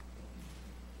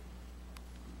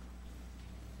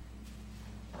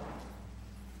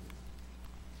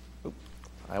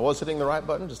I was hitting the right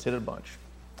button, just hit it a bunch.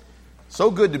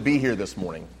 So good to be here this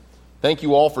morning. Thank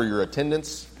you all for your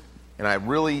attendance, and I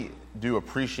really do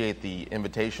appreciate the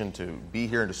invitation to be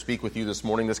here and to speak with you this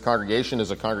morning. This congregation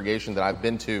is a congregation that I've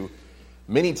been to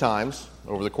many times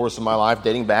over the course of my life,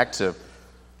 dating back to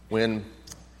when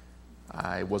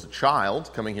I was a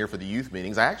child coming here for the youth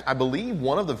meetings. I believe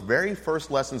one of the very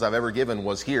first lessons I've ever given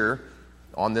was here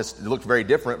on this. It looked very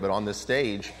different, but on this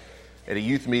stage at a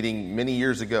youth meeting many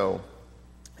years ago.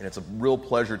 And it's a real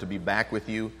pleasure to be back with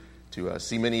you, to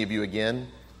see many of you again.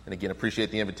 And again,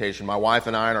 appreciate the invitation. My wife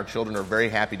and I and our children are very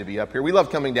happy to be up here. We love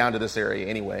coming down to this area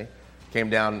anyway. Came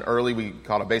down early. We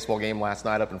caught a baseball game last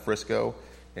night up in Frisco,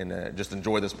 and just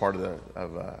enjoy this part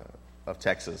of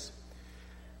Texas.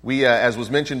 We, as was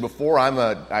mentioned before,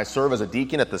 I serve as a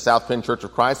deacon at the South Penn Church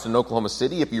of Christ in Oklahoma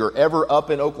City. If you're ever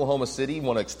up in Oklahoma City,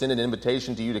 want to extend an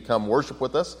invitation to you to come worship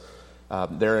with us.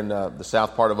 There in the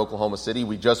south part of Oklahoma City.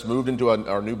 We just moved into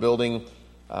our new building,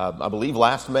 I believe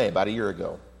last May, about a year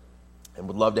ago, and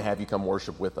would love to have you come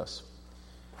worship with us.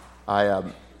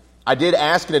 I did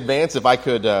ask in advance if I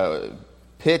could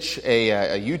pitch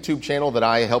a YouTube channel that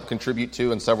I help contribute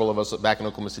to, and several of us back in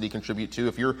Oklahoma City contribute to.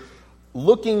 If you're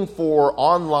looking for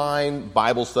online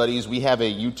Bible studies, we have a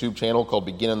YouTube channel called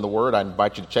Begin in the Word. I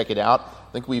invite you to check it out.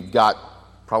 I think we've got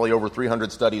probably over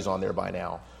 300 studies on there by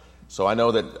now. So I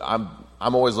know that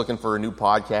I'm always looking for a new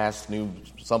podcast,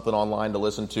 something online to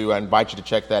listen to. I invite you to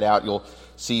check that out. You'll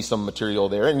see some material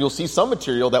there, and you'll see some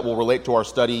material that will relate to our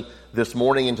study this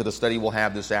morning and to the study we'll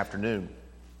have this afternoon.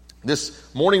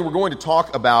 This morning we're going to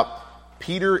talk about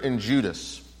Peter and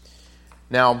Judas.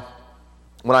 Now,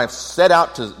 when I set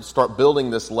out to start building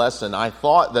this lesson, I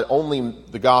thought that only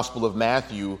the Gospel of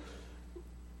Matthew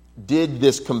did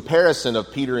this comparison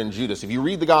of Peter and Judas. If you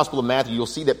read the Gospel of Matthew, you'll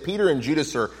see that Peter and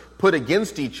Judas are put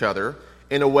against each other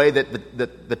in a way that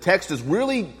the text is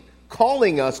really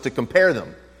calling us to compare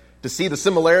them, to see the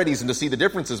similarities and to see the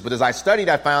differences. But as I studied,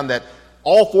 I found that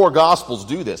all four Gospels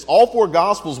do this. All four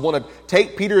Gospels want to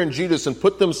take Peter and Judas and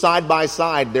put them side by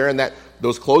side there in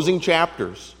those closing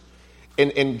chapters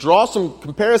and draw some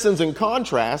comparisons and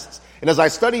contrasts. And as I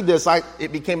studied this,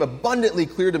 it became abundantly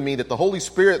clear to me that the Holy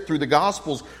Spirit, through the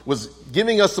Gospels, was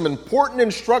giving us some important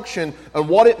instruction on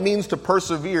what it means to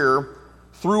persevere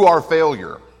through our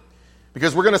failure.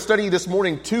 Because we're going to study this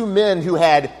morning two men who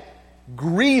had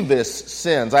grievous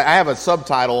sins. I have a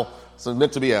subtitle, so it's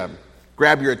meant to be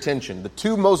grab your attention. The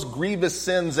two most grievous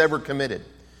sins ever committed.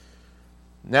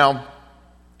 Now,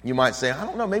 you might say, I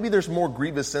don't know, maybe there's more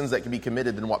grievous sins that can be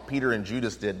committed than what Peter and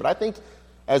Judas did. But I think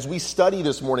as we study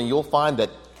this morning, you'll find that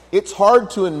it's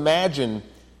hard to imagine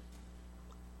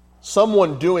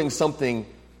someone doing something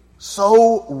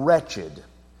so wretched,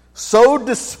 so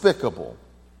despicable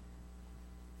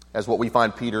as what we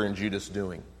find Peter and Judas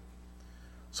doing.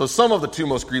 So some of the two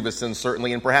most grievous sins,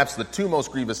 certainly, and perhaps the two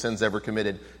most grievous sins ever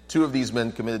committed, two of these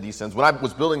men committed these sins. When I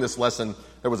was building this lesson,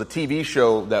 there was a TV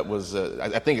show that was,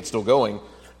 I think it's still going,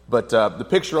 but the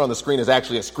picture on the screen is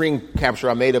actually a screen capture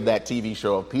I made of that TV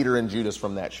show, of Peter and Judas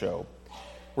from that show.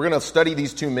 We're going to study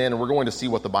these two men, and we're going to see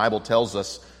what the Bible tells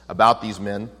us about these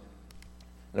men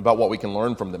and about what we can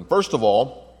learn from them. First of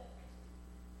all,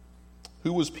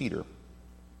 who was Peter?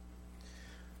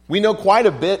 We know quite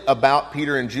a bit about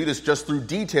Peter and Judas just through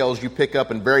details you pick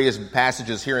up in various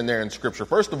passages here and there in Scripture.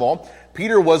 First of all,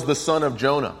 Peter was the son of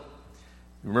Jonah.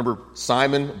 Remember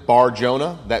Simon Bar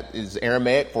Jonah? That is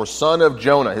Aramaic for son of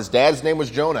Jonah. His dad's name was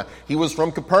Jonah. He was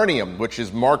from Capernaum, which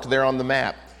is marked there on the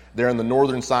map, there on the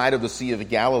northern side of the Sea of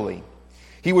Galilee.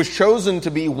 He was chosen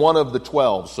to be one of the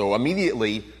 12. So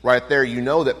immediately, right there, you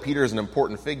know that Peter is an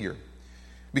important figure.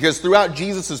 Because throughout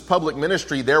Jesus' public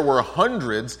ministry, there were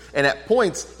hundreds, and at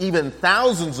points, even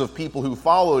thousands of people who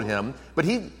followed him. But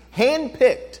he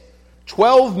handpicked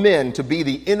 12 men to be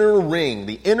the inner ring,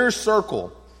 the inner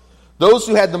circle, those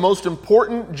who had the most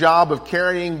important job of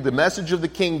carrying the message of the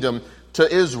kingdom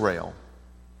to Israel.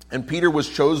 And Peter was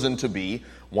chosen to be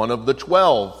one of the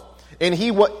 12. And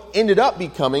he ended up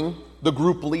becoming the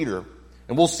group leader.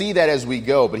 And we'll see that as we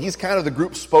go, but he's kind of the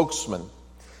group spokesman.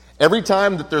 Every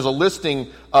time that there's a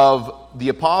listing of the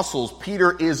apostles,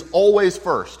 Peter is always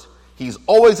first. He's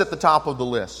always at the top of the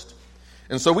list.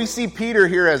 And so we see Peter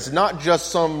here as not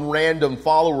just some random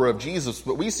follower of Jesus,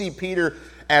 but we see Peter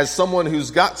as someone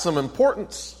who's got some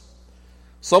importance.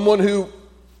 Someone who,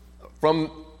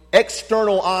 from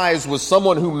external eyes, was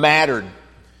someone who mattered.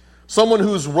 Someone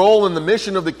whose role in the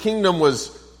mission of the kingdom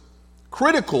was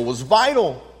critical, was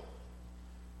vital.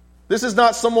 This is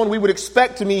not someone we would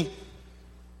expect to be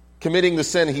committing the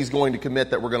sin he's going to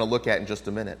commit that we're going to look at in just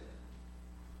a minute.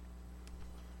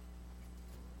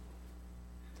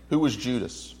 Who was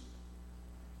Judas?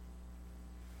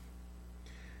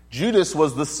 Judas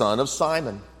was the son of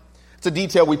Simon. It's a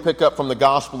detail we pick up from the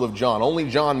Gospel of John. Only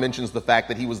John mentions the fact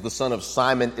that he was the son of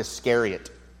Simon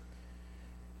Iscariot.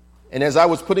 And as I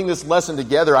was putting this lesson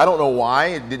together, I don't know why,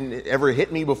 it didn't ever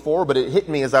hit me before, but it hit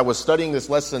me as I was studying this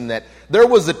lesson that there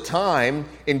was a time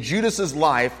in Judas's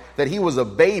life that he was a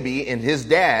baby in his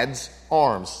dad's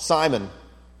arms, Simon.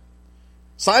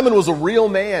 Simon was a real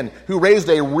man who raised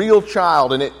a real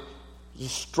child, and it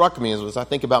just struck me as I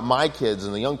think about my kids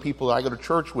and the young people that I go to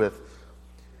church with.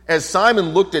 As Simon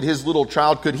looked at his little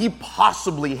child, could he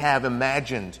possibly have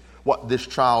imagined what this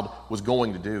child was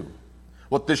going to do?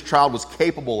 What this child was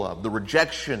capable of, the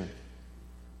rejection,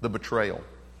 the betrayal.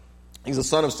 He's the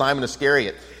son of Simon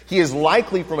Iscariot. He is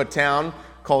likely from a town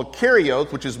called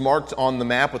Kerioth, which is marked on the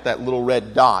map with that little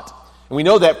red dot. And we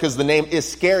know that because the name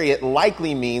Iscariot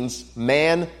likely means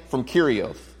man from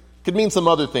Kerioth. Could mean some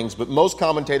other things, but most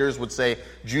commentators would say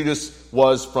Judas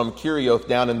was from Kerioth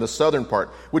down in the southern part,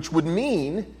 which would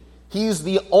mean he's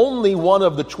the only one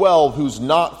of the 12 who's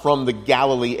not from the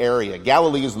Galilee area.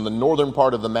 Galilee is in the northern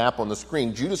part of the map on the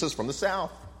screen. Judas is from the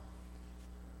south.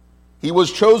 He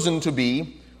was chosen to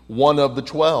be one of the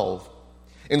 12.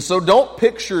 And so don't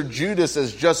picture Judas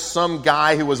as just some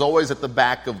guy who was always at the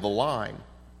back of the line.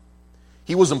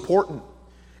 He was important.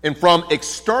 And from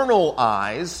external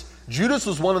eyes, Judas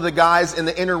was one of the guys in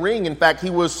the inner ring. In fact, he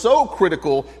was so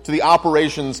critical to the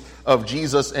operations of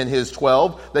Jesus and his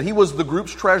 12 that he was the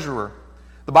group's treasurer.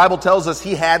 The Bible tells us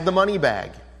he had the money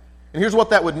bag. And here's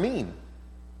what that would mean.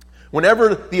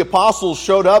 Whenever the apostles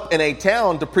showed up in a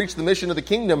town to preach the mission of the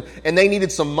kingdom and they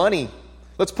needed some money,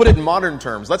 let's put it in modern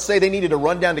terms. Let's say they needed to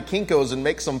run down to Kinko's and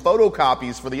make some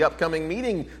photocopies for the upcoming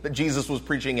meeting that Jesus was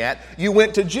preaching at. You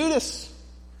went to Judas.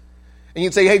 And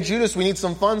you'd say, hey, Judas, we need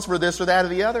some funds for this or that or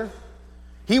the other.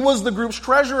 He was the group's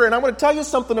treasurer, and I'm going to tell you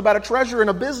something about a treasurer in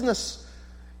a business.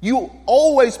 You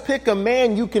always pick a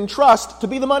man you can trust to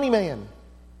be the money man.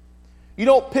 You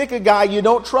don't pick a guy you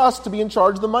don't trust to be in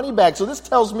charge of the money bag. So this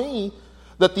tells me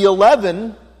that the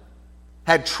 11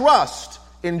 had trust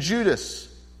in Judas.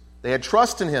 They had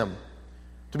trust in him.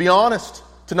 To be honest,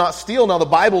 to not steal. Now the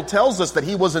Bible tells us that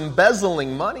he was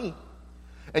embezzling money.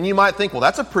 And you might think, well,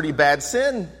 that's a pretty bad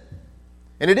sin.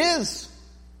 And it is.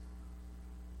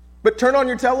 But turn on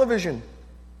your television.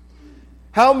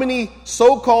 How many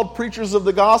so-called preachers of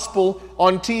the gospel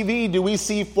on TV do we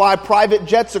see fly private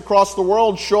jets across the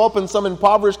world, show up in some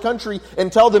impoverished country,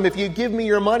 and tell them, if you give me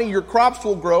your money, your crops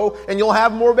will grow and you'll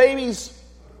have more babies?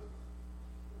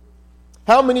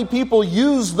 How many people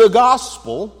use the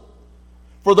gospel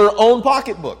for their own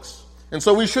pocketbooks? And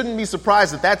so we shouldn't be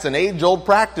surprised that that's an age-old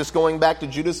practice going back to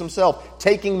Judas himself,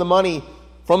 taking the money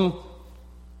from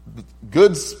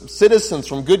good citizens,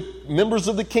 from good members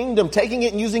of the kingdom, taking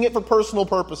it and using it for personal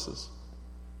purposes.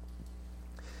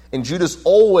 And Judas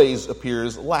always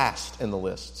appears last in the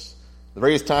lists. The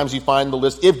various times you find the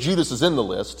list, if Judas is in the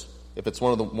list, if it's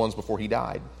one of the ones before he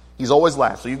died, he's always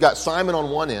last. So you've got Simon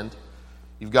on one end,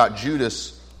 you've got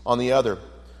Judas on the other.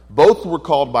 Both were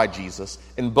called by Jesus,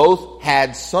 and both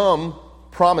had some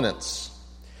prominence.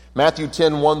 Matthew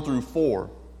 10, 1 through 4.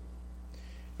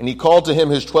 And he called to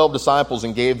him his 12 disciples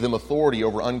and gave them authority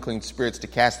over unclean spirits to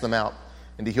cast them out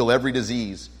and to heal every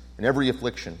disease and every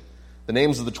affliction. The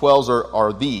names of the 12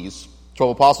 are these.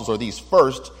 12 apostles are these.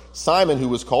 First, Simon, who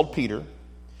was called Peter,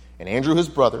 and Andrew his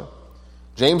brother,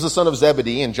 James the son of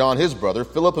Zebedee and John his brother,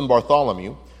 Philip and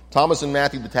Bartholomew, Thomas and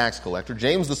Matthew the tax collector,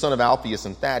 James the son of Alphaeus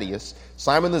and Thaddeus,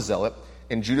 Simon the zealot,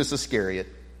 and Judas Iscariot,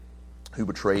 who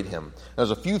betrayed him. There's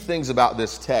a few things about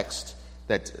this text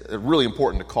that are really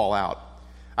important to call out.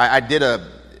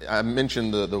 I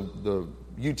mentioned the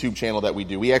YouTube channel that we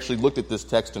do. We actually looked at this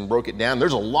text and broke it down.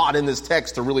 There's a lot in this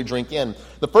text to really drink in.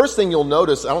 The first thing you'll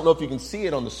notice, I don't know if you can see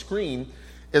it on the screen,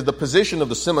 is the position of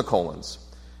the semicolons.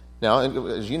 Now,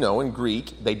 as you know, in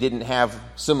Greek, they didn't have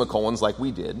semicolons like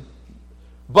we did.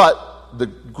 But the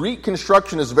Greek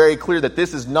construction is very clear that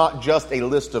this is not just a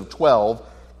list of 12.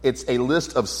 It's a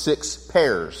list of 6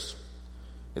 pairs.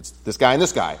 It's this guy and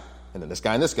this guy, and then this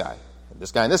guy and this guy, and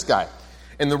this guy and this guy.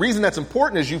 And the reason that's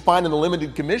important is you find in the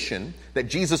limited commission that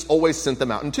Jesus always sent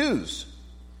them out in twos.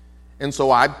 And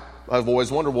so I've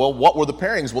always wondered, well, what were the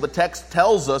pairings? Well, the text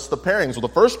tells us the pairings. Well,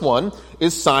 the first one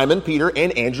is Simon, Peter,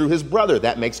 and Andrew, his brother.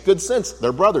 That makes good sense.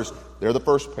 They're brothers. They're the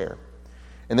first pair.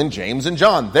 And then James and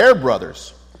John, they're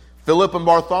brothers. Philip and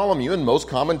Bartholomew, and most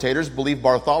commentators believe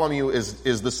Bartholomew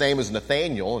is the same as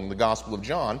Nathanael in the Gospel of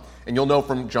John. And you'll know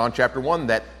from John chapter 1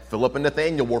 that Philip and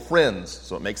Nathanael were friends.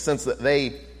 So it makes sense that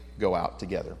they go out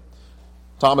together.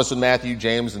 Thomas and Matthew,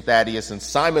 James and Thaddeus, and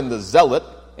Simon the Zealot,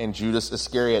 and Judas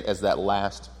Iscariot as that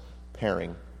last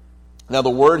pairing. Now the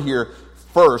word here,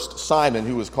 first Simon,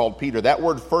 who was called Peter. That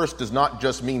word first does not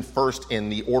just mean first in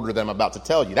the order that I'm about to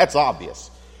tell you. That's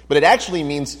obvious. But it actually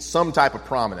means some type of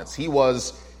prominence. He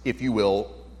was, if you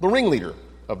will, the ringleader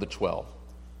of the 12.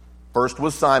 First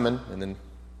was Simon, and then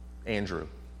Andrew.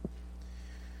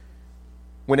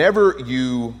 Whenever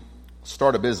you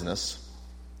start a business,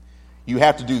 you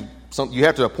have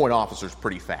to appoint officers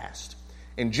pretty fast.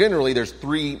 And generally, there's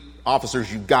 3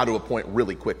 officers you've got to appoint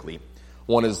really quickly.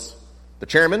 One is the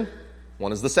chairman,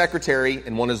 one is the secretary,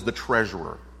 and one is the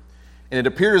treasurer. And it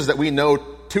appears that we know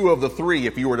 2 of the 3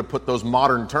 if you were to put those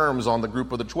modern terms on the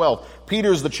group of the 12.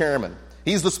 Peter's the chairman.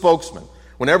 He's the spokesman.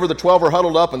 Whenever the 12 are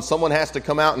huddled up and someone has to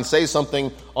come out and say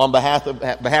something on behalf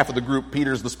of the group,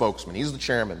 Peter's the spokesman. He's the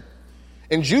chairman.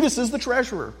 And Judas is the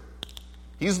treasurer.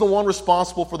 He's the one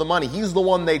responsible for the money. He's the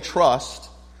one they trust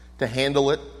to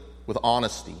handle it with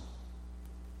honesty.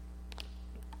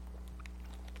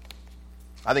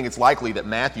 I think it's likely that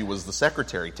Matthew was the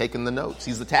secretary taking the notes.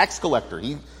 He's the tax collector.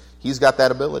 He's got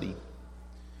that ability.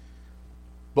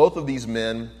 Both of these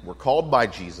men were called by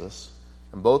Jesus,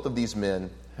 and both of these men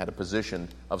had a position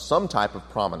of some type of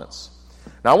prominence.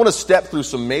 Now, I want to step through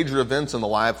some major events in the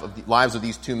lives of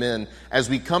these 2 men as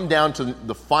we come down to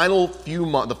the final few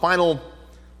months, the final,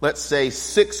 let's say,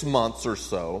 6 months or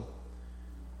so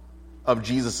of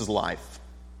Jesus' life.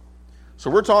 So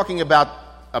we're talking about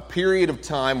a period of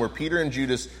time where Peter and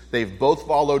Judas, they've both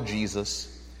followed Jesus.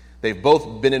 They've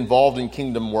both been involved in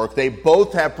kingdom work. They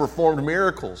both have performed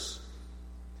miracles.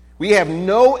 We have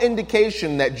no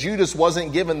indication that Judas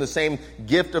wasn't given the same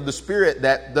gift of the Spirit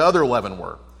that the other 11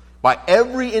 were. By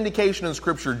every indication in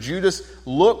Scripture, Judas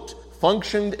looked,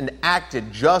 functioned, and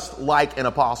acted just like an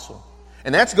apostle.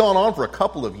 And that's gone on for a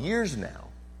couple of years now.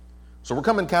 So we're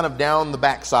coming kind of down the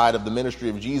backside of the ministry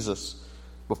of Jesus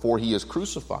before he is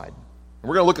crucified. And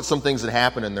we're going to look at some things that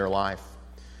happen in their life.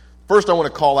 First, I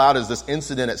want to call out is this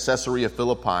incident at Caesarea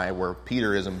Philippi where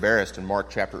Peter is embarrassed in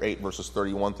Mark chapter 8, verses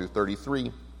 31 through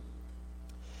 33.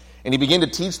 And he began to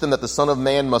teach them that the Son of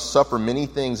Man must suffer many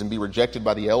things and be rejected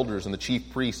by the elders and the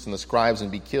chief priests and the scribes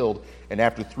and be killed, and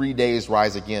after 3 days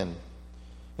rise again.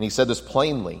 And he said this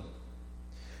plainly.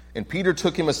 And Peter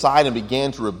took him aside and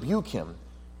began to rebuke him.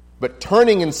 But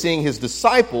turning and seeing his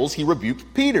disciples, he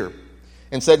rebuked Peter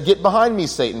and said, "Get behind me,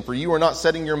 Satan, for you are not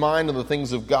setting your mind on the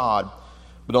things of God,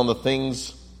 but on the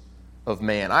things of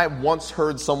man." I once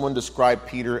heard someone describe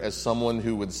Peter as someone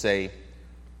who would say,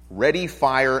 "Ready,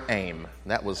 fire, aim."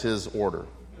 That was his order.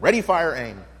 Ready, fire,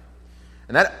 aim.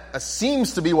 And that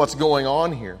seems to be what's going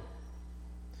on here.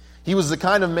 He was the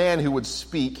kind of man who would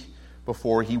speak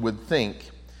before he would think.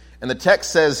 And the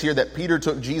text says here that Peter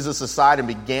took Jesus aside and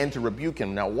began to rebuke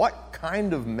him. Now, what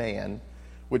kind of man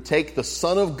would take the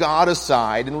Son of God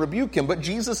aside and rebuke him? But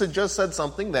Jesus had just said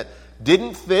something that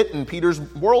didn't fit in Peter's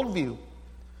worldview.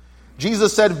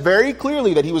 Jesus said very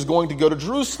clearly that he was going to go to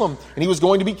Jerusalem and he was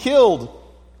going to be killed.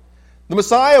 The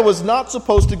Messiah was not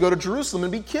supposed to go to Jerusalem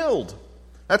and be killed.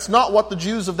 That's not what the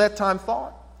Jews of that time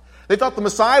thought. They thought the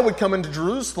Messiah would come into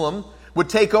Jerusalem, would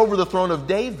take over the throne of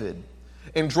David,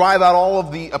 and drive out all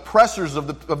of the oppressors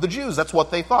of the Jews. That's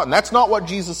what they thought. And that's not what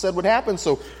Jesus said would happen.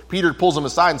 So Peter pulls him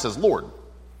aside and says, "Lord,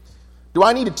 do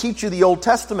I need to teach you the Old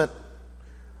Testament?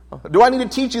 Do I need to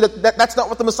teach you that that's not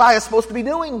what the Messiah is supposed to be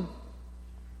doing?"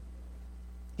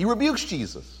 He rebukes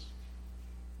Jesus.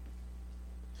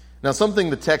 Now, something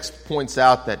the text points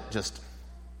out that just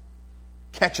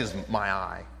catches my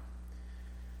eye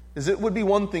is it would be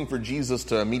one thing for Jesus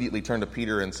to immediately turn to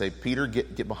Peter and say, "Peter,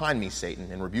 get behind me, Satan,"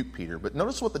 and rebuke Peter. But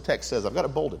notice what the text says. I've got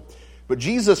it bolded. But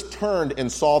Jesus turned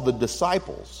and saw the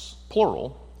disciples,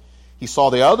 plural. He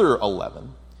saw the other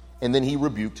 11, and then he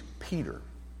rebuked Peter.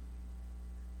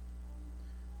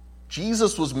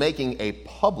 Jesus was making a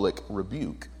public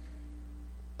rebuke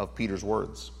of Peter's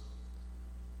words.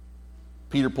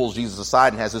 Peter pulls Jesus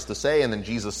aside and has this to say, and then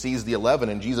Jesus sees the 11,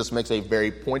 and Jesus makes a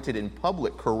very pointed and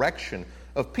public correction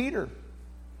of Peter.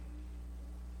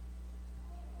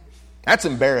 That's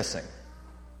embarrassing.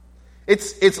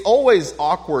 It's always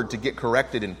awkward to get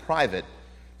corrected in private.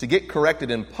 To get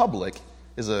corrected in public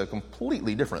is a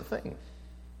completely different thing.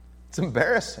 It's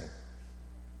embarrassing.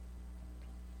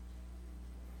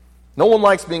 No one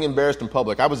likes being embarrassed in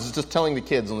public. I was just telling the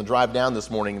kids on the drive down this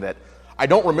morning that I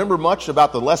don't remember much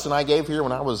about the lesson I gave here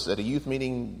when I was at a youth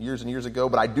meeting years and years ago,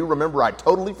 but I do remember I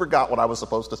totally forgot what I was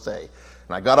supposed to say.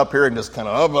 And I got up here and just kind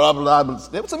of, blah, blah, blah.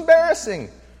 It was embarrassing.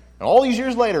 And all these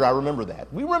years later, I remember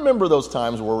that. We remember those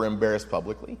times where we're embarrassed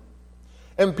publicly.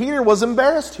 And Peter was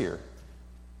embarrassed here.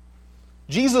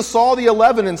 Jesus saw the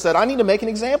 11 and said, "I need to make an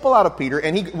example out of Peter."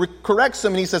 And he corrects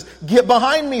him and he says, "Get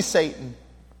behind me, Satan."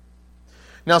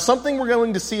 Now, something we're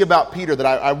going to see about Peter that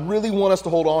I really want us to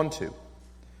hold on to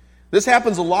This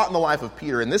happens a lot in the life of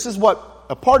Peter, and this is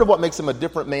a part of what makes him a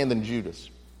different man than Judas.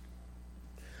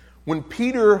 When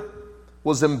Peter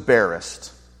was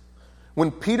embarrassed,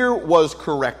 when Peter was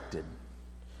corrected,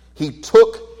 he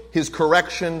took his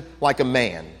correction like a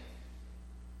man.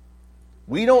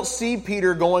 We don't see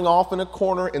Peter going off in a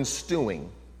corner and stewing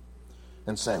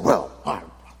and saying, well,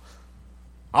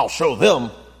 I'll show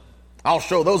them. I'll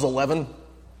show those 11.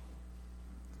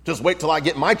 Just wait till I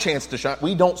get my chance to shine.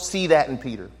 We don't see that in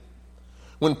Peter.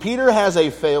 When Peter has a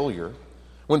failure,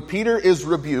 when Peter is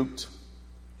rebuked,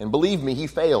 and believe me, he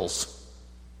fails.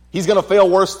 He's going to fail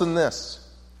worse than this.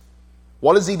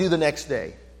 What does he do the next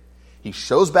day? He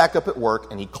shows back up at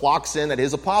work and he clocks in at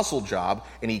his apostle job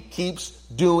and he keeps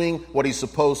doing what he's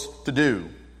supposed to do.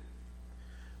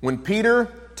 When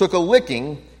Peter took a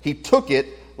licking, he took it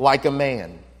like a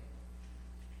man.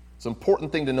 It's an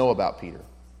important thing to know about Peter.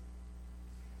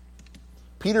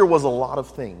 Peter was a lot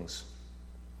of things.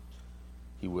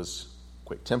 He was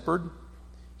quick-tempered.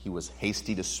 He was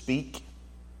hasty to speak,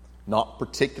 not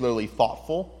particularly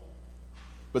thoughtful.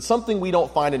 But something we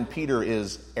don't find in Peter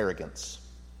is arrogance.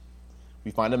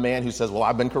 We find a man who says, well,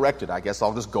 I've been corrected. I guess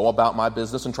I'll just go about my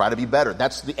business and try to be better.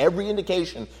 That's every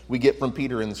indication we get from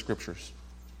Peter in the Scriptures.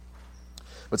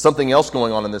 But something else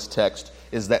going on in this text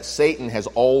is that Satan has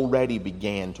already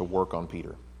began to work on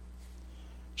Peter.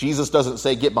 Jesus doesn't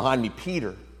say, get behind me,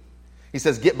 Peter. He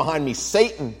says, get behind me,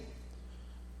 Satan.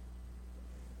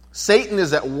 Satan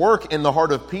is at work in the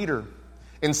heart of Peter.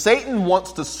 And Satan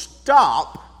wants to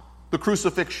stop the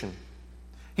crucifixion.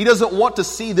 He doesn't want to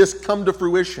see this come to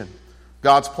fruition,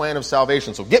 God's plan of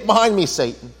salvation. So get behind me,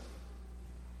 Satan.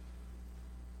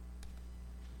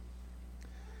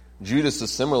 Judas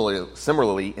is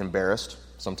similarly embarrassed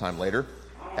sometime later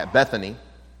at Bethany.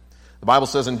 The Bible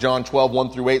says in John 12,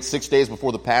 1-8, 6 days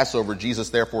before the Passover, Jesus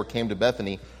therefore came to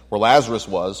Bethany, where Lazarus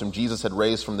was, whom Jesus had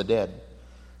raised from the dead.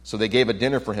 So they gave a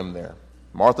dinner for him there.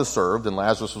 Martha served, and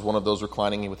Lazarus was one of those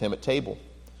reclining with him at table.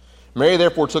 Mary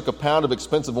therefore took a pound of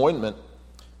expensive ointment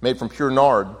made from pure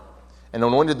nard, and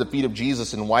anointed the feet of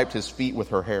Jesus and wiped his feet with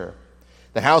her hair.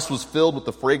 The house was filled with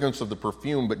the fragrance of the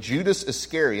perfume, but Judas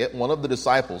Iscariot, one of the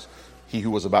disciples, he who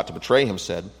was about to betray him,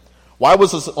 said, Why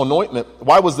was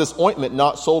this ointment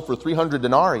not sold for 300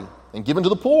 denarii and given to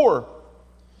the poor?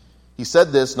 He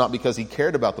said this not because he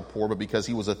cared about the poor, but because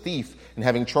he was a thief, and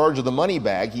having charge of the money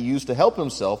bag, he used to help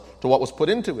himself to what was put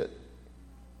into it.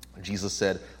 Jesus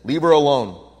said, Leave her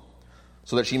alone,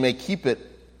 so that she may keep it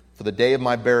for the day of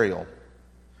my burial.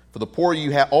 For the poor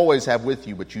you always have with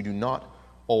you, but you do not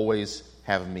always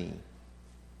have me.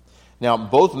 Now,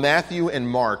 both Matthew and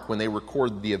Mark, when they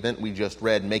record the event we just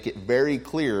read, make it very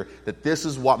clear that this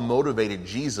is what motivated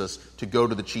Jesus to go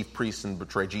to the chief priests and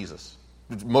betray Jesus.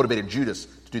 It motivated Judas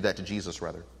to do that to Jesus,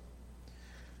 rather.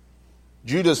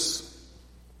 Judas,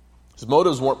 his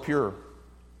motives weren't pure.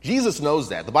 Jesus knows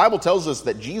that. The Bible tells us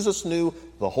that Jesus knew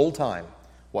the whole time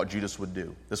what Judas would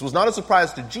do. This was not a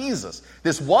surprise to Jesus.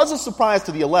 This was a surprise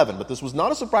to the 11, but this was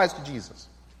not a surprise to Jesus.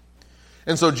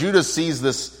 And so Judas sees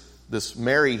this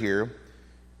Mary here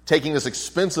taking this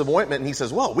expensive ointment, and he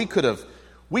says, well, we could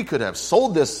have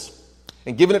sold this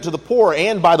and given it to the poor.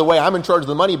 And by the way, I'm in charge of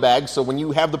the money bag, so when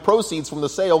you have the proceeds from the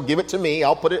sale, give it to me.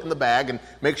 I'll put it in the bag and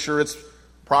make sure it's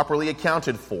properly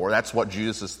accounted for. That's what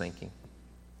Judas is thinking.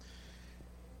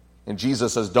 And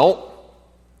Jesus says, don't.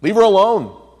 Leave her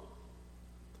alone.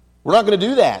 We're not going to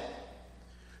do that.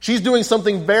 She's doing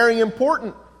something very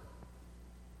important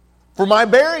for my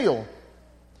burial.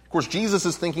 Of course, Jesus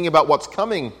is thinking about what's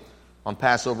coming on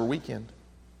Passover weekend.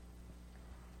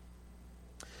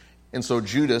 And so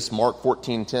Judas, Mark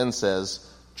 14:10 says,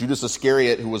 Judas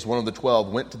Iscariot, who was one of the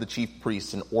 12, went to the chief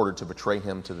priests in order to betray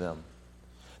him to them.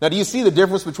 Now, do you see the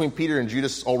difference between Peter and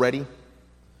Judas already?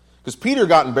 Because Peter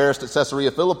got embarrassed at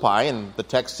Caesarea Philippi, and the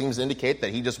text seems to indicate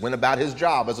that he just went about his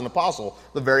job as an apostle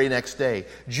the very next day.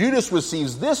 Judas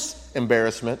receives this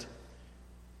embarrassment,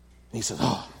 and he says,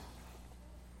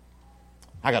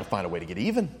 I got to find a way to get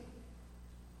even.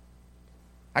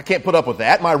 I can't put up with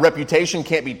that. My reputation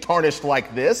can't be tarnished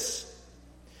like this.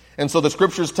 And so the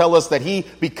scriptures tell us that he,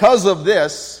 because of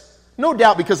this, no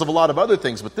doubt because of a lot of other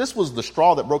things, but this was the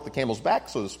straw that broke the camel's back,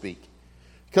 so to speak.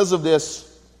 Because of this,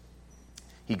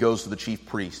 he goes to the chief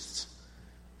priests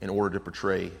in order to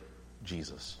betray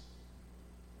Jesus.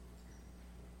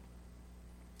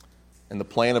 And the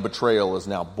plan of betrayal is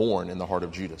now born in the heart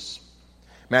of Judas.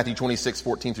 Matthew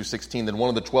 26:14-16, then one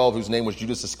of the 12, whose name was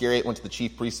Judas Iscariot, went to the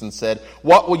chief priests and said,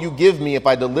 What will you give me if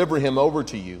I deliver him over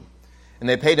to you? And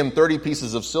they paid him 30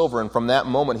 pieces of silver, and from that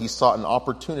moment he sought an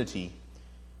opportunity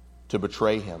to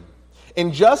betray him.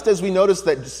 And just as we noticed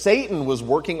that Satan was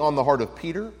working on the heart of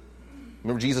Peter,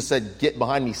 Remember Jesus said, "Get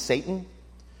behind me, Satan"?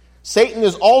 Satan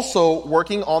is also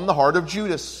working on the heart of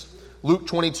Judas. Luke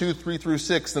 22, 3 through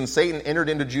 6, "Then Satan entered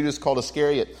into Judas called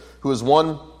Iscariot, who was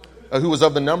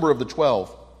of the number of the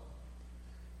 12.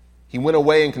 He went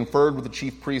away and conferred with the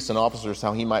chief priests and officers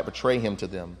how he might betray him to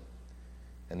them.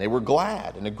 And they were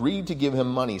glad and agreed to give him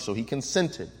money, so he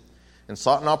consented and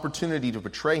sought an opportunity to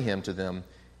betray him to them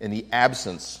in the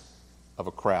absence of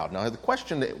a crowd." Now, the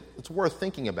question that's worth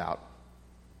thinking about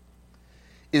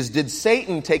is, did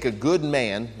Satan take a good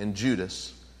man in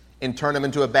Judas and turn him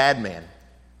into a bad man?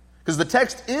 Because the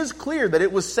text is clear that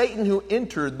it was Satan who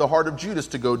entered the heart of Judas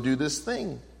to go do this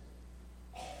thing.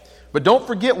 But don't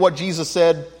forget what Jesus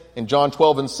said in John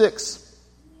 12 and 6.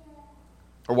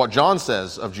 Or what John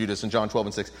says of Judas in John 12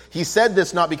 and 6. He said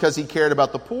this not because he cared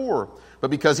about the poor,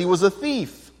 but because he was a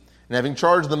thief. And having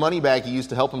charged the money bag, he used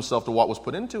to help himself to what was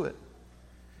put into it.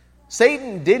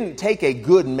 Satan didn't take a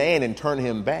good man and turn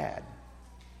him bad.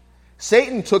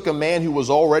 Satan took a man who was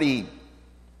already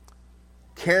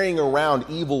carrying around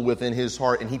evil within his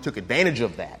heart, and he took advantage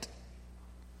of that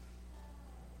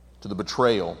to the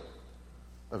betrayal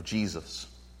of Jesus.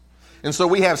 And so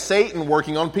we have Satan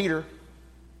working on Peter.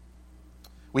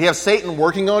 We have Satan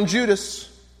working on Judas.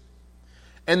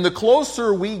 And the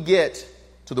closer we get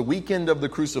to the weekend of the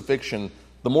crucifixion,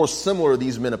 the more similar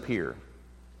these men appear.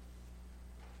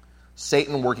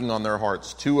 Satan working on their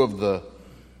hearts, 2 of the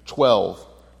 12,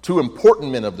 2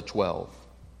 important men of the 12.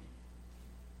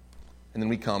 And then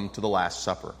we come to the Last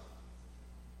Supper.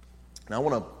 Now I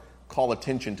want to call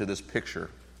attention to this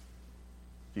picture,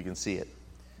 if you can see it.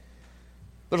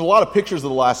 There's a lot of pictures of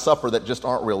the Last Supper that just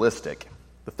aren't realistic.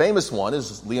 The famous one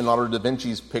is Leonardo da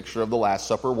Vinci's picture of the Last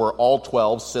Supper where all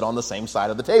 12 sit on the same side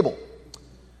of the table.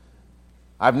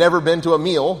 I've never been to a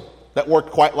meal that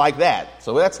worked quite like that,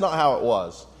 so that's not how it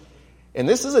was. And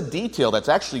this is a detail that's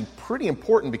actually pretty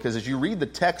important, because as you read the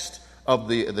text of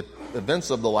the events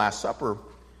of the Last Supper,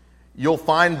 you'll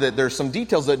find that there's some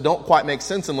details that don't quite make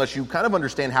sense unless you kind of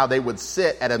understand how they would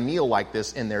sit at a meal like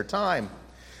this in their time.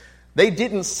 They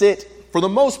didn't sit, for the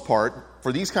most part,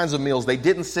 for these kinds of meals, they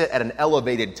didn't sit at an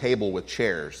elevated table with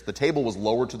chairs. The table was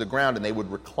lowered to the ground and they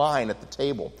would recline at the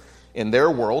table. In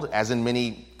their world, as in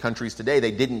many countries today,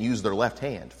 they didn't use their left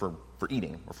hand for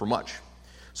eating or for much.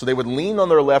 So they would lean on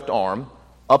their left arm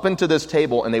up into this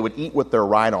table and they would eat with their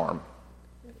right arm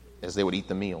as they would eat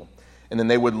the meal. And then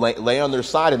they would lay on their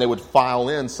side and they would file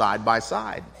in side by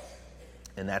side.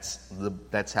 And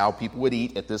that's how people would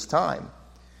eat at this time.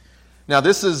 Now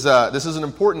this is an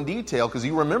important detail, because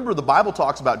you remember the Bible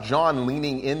talks about John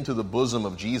leaning into the bosom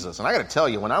of Jesus. And I got to tell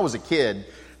you, when I was a kid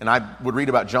and I would read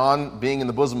about John being in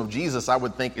the bosom of Jesus, I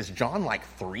would think, is John like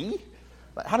 3?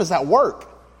 How does that work?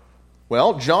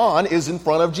 Well, John is in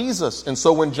front of Jesus. And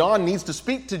so when John needs to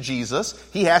speak to Jesus,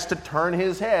 he has to turn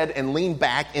his head and lean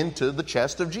back into the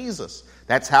chest of Jesus.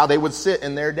 That's how they would sit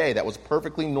in their day. That was a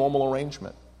perfectly normal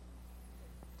arrangement.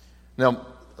 Now,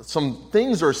 some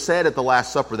things are said at the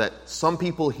Last Supper that some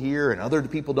people hear and other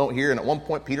people don't hear. And at one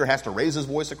point, Peter has to raise his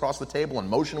voice across the table and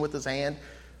motion with his hand.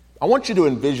 I want you to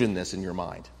envision this in your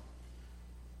mind.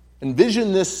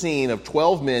 Envision this scene of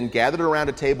 12 men gathered around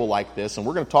a table like this, and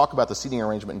we're going to talk about the seating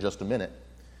arrangement in just a minute.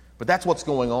 But that's what's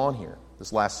going on here,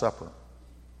 this Last Supper.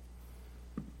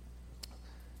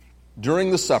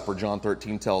 During the supper, John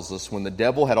 13 tells us, when the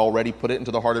devil had already put it into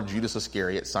the heart of Judas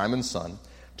Iscariot, Simon's son,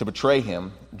 to betray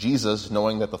him, Jesus,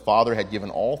 knowing that the Father had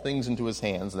given all things into his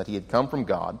hands, and that he had come from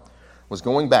God, was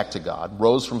going back to God,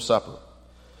 rose from supper.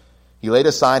 He laid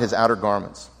aside his outer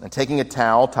garments, and taking a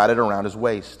towel, tied it around his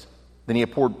waist. Then he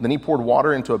poured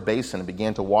water into a basin and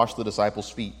began to wash the disciples'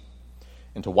 feet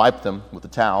and to wipe them with the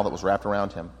towel that was wrapped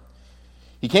around him.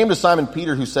 He came to Simon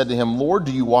Peter, who said to him, "Lord,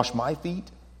 do you wash my feet?"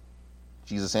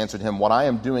 Jesus answered him, "What I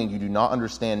am doing you do not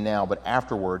understand now, but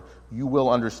afterward you will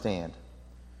understand."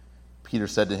 Peter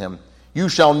said to him, "You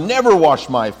shall never wash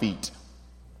my feet."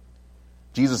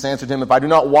 Jesus answered him, "If I do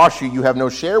not wash you, you have no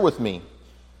share with me."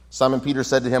 Simon Peter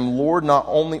said to him, "Lord, not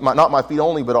my feet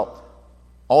only, but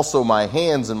also my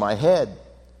hands and my head."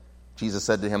 Jesus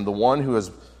said to him, "The one who has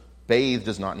bathed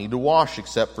does not need to wash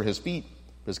except for his feet,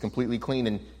 but is completely clean.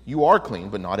 And you are clean,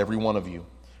 but not every one of you."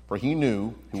 For he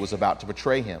knew who was about to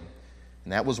betray him.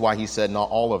 And that was why he said, "Not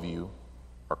all of you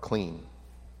are clean."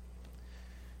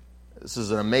 This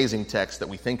is an amazing text that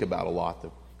we think about a lot,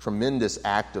 the tremendous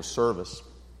act of service.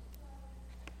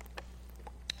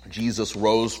 Jesus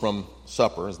rose from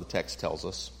supper, as the text tells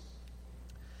us,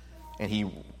 and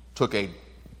he took a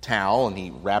towel and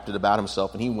he wrapped it about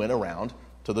himself, and he went around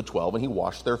to the 12 and he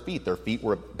washed their feet. Their feet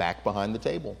were back behind the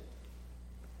table.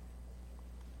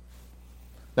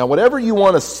 Now, whatever you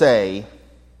want to say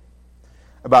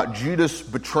about Judas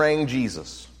betraying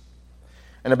Jesus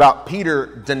and about Peter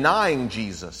denying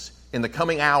Jesus in the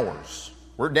coming hours.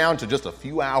 We're down to just a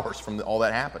few hours from all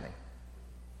that happening.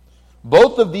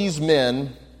 Both of these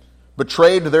men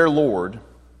betrayed their Lord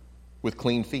with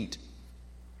clean feet.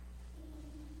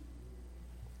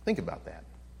 Think about that.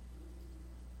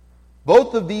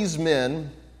 Both of these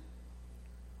men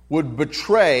would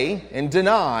betray and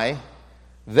deny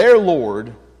their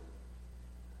Lord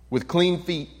with clean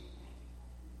feet.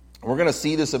 We're going to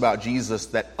see this about Jesus,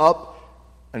 that up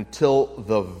until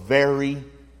the very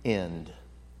end,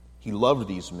 he loved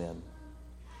these men.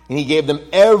 And he gave them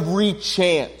every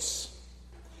chance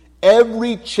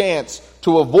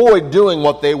to avoid doing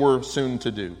what they were soon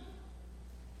to do.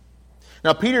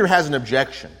 Now, Peter has an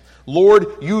objection. Lord,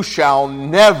 you shall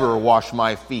never wash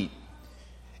my feet.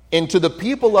 And to the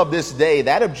people of this day,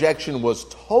 that objection was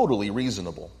totally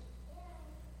reasonable.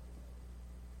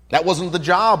 That wasn't the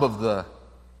job of the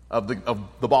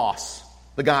boss,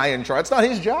 the guy in charge. It's not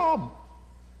his job.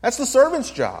 That's the servant's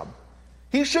job.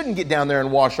 He shouldn't get down there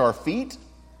and wash our feet.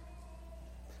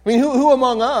 I mean, who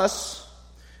among us,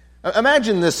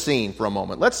 imagine this scene for a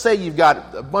moment. Let's say you've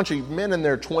got a bunch of men in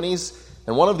their 20s,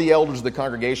 and one of the elders of the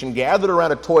congregation gathered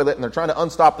around a toilet, and they're trying to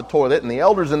unstop the toilet, and the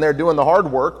elders in there doing the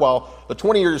hard work while the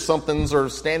 20-year-somethings are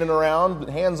standing around,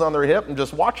 hands on their hip, and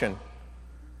just watching.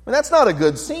 I mean, that's not a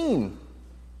good scene.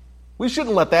 We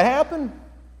shouldn't let that happen.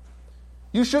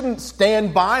 You shouldn't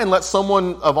stand by and let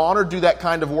someone of honor do that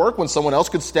kind of work when someone else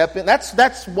could step in.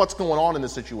 That's what's going on in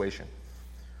this situation.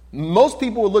 Most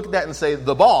people would look at that and say,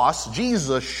 the boss,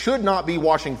 Jesus, should not be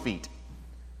washing feet.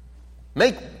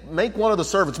 Make one of the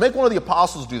servants, make one of the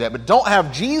apostles do that, but don't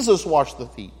have Jesus wash the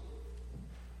feet.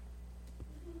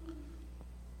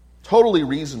 Totally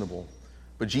reasonable,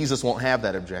 but Jesus won't have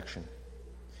that objection.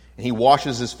 And he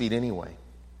washes his feet anyway.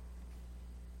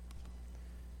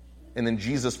 And then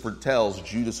Jesus foretells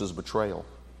Judas' betrayal.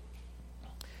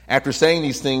 After saying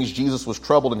these things, Jesus was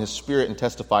troubled in his spirit and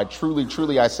testified, "Truly,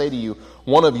 truly, I say to you,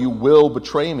 one of you will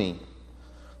betray me."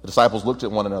 The disciples looked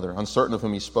at one another, uncertain of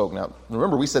whom he spoke. Now,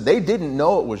 remember, we said they didn't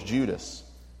know it was Judas.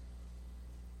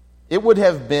 It would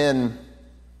have been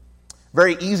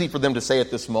very easy for them to say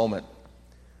at this moment,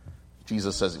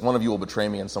 Jesus says, "One of you will betray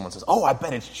me," and someone says, "Oh, I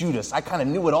bet it's Judas. I kind of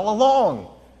knew it all along.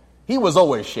 He was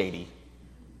always shady."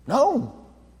 No.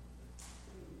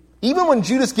 Even when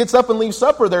Judas gets up and leaves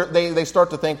supper, they start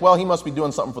to think, well, he must be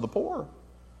doing something for the poor.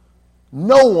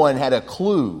 No one had a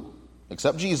clue,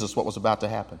 except Jesus, what was about to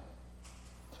happen.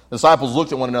 The disciples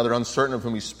looked at one another, uncertain of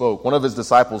whom he spoke. One of his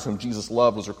disciples, whom Jesus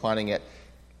loved, was reclining at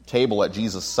table at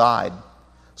Jesus' side.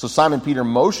 So Simon Peter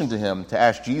motioned to him to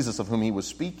ask Jesus of whom he was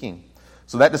speaking.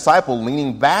 So that disciple,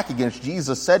 leaning back against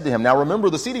Jesus, said to him, now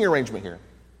remember the seating arrangement here.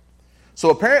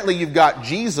 So apparently you've got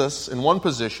Jesus in one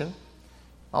position.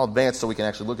 I'll advance so we can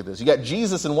actually look at this. You got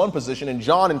Jesus in one position and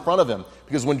John in front of him.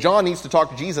 Because when John needs to talk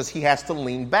to Jesus, he has to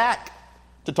lean back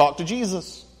to talk to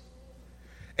Jesus.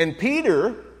 And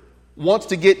Peter wants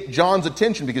to get John's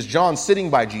attention because John's sitting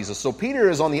by Jesus. So Peter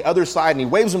is on the other side and he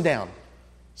waves him down.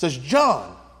 Says,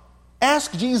 John,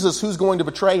 ask Jesus who's going to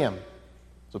betray him.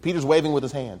 So Peter's waving with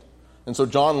his hand. And so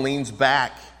John leans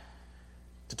back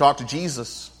to talk to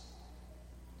Jesus.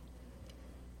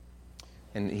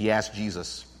 And he asks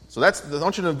Jesus. So I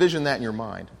want you to envision that in your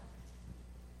mind.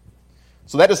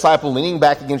 So that disciple, leaning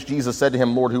back against Jesus, said to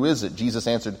him, Lord, who is it? Jesus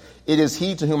answered, it is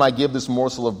he to whom I give this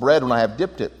morsel of bread when I have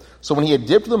dipped it. So when he had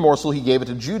dipped the morsel, he gave it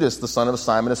to Judas, the son of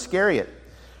Simon Iscariot.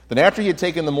 Then after he had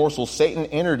taken the morsel, Satan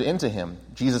entered into him.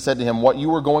 Jesus said to him, what you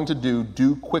were going to do,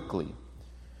 do quickly.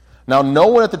 Now no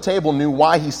one at the table knew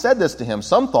why he said this to him.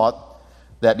 Some thought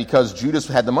that because Judas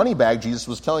had the money bag, Jesus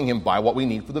was telling him, buy what we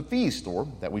need for the feast, or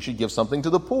that we should give something to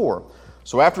the poor.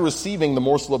 So after receiving the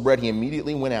morsel of bread, he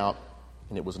immediately went out,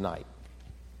 and it was night.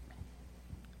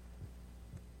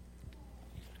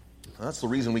 Now, that's the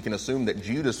reason we can assume that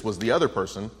Judas was the other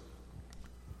person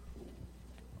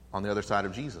on the other side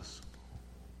of Jesus.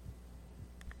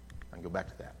 I can go back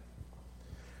to that.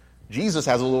 Jesus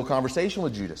has a little conversation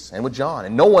with Judas and with John,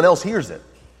 and no one else hears it.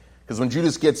 Because when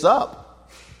Judas gets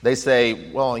up, they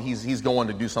say, well, he's going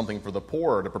to do something for the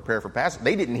poor to prepare for Passover.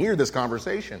 They didn't hear this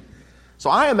conversation. So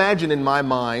I imagine in my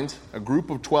mind a group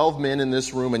of 12 men in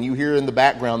this room, and you hear in the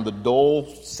background the dull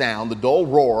sound, the dull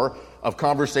roar of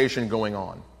conversation going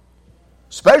on.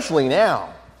 Especially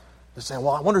now. They're saying,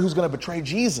 well, I wonder who's going to betray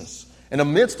Jesus. And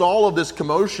amidst all of this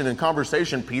commotion and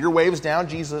conversation, Peter waves down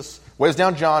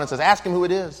John and says, ask him who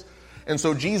it is. And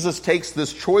so Jesus takes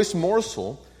this choice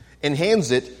morsel and hands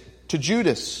it to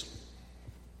Judas.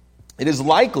 It is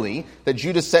likely that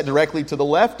Judas sat directly to the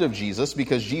left of Jesus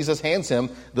because Jesus hands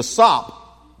him the sop.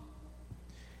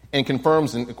 and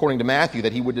confirms, according to Matthew,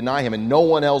 that he would deny him, and no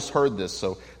one else heard this.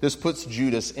 So this puts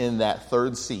Judas in that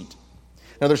third seat.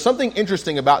 Now there's something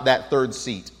interesting about that third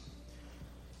seat.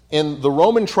 In the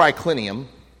Roman triclinium,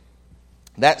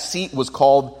 that seat was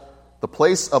called the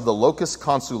place of the locus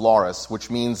consularis, which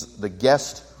means the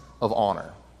guest of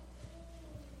honor.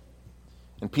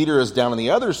 And Peter is down on the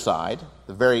other side,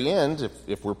 the very end,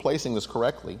 if we're placing this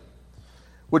correctly,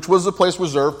 which was the place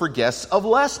reserved for guests of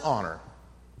less honor.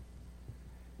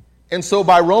 And so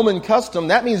by Roman custom,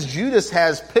 that means Judas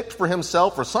has picked for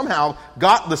himself or somehow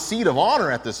got the seat of honor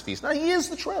at this feast. Now, he is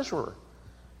the treasurer.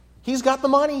 He's got the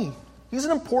money. He's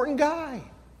an important guy.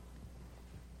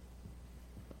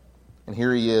 And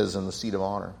here he is in the seat of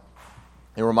honor.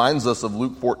 It reminds us of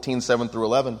Luke 14, 7 through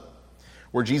 11,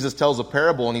 where Jesus tells a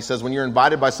parable and he says, when you're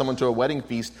invited by someone to a wedding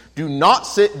feast, do not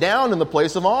sit down in the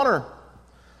place of honor,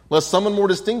 lest someone more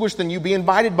distinguished than you be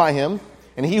invited by him.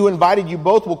 And he who invited you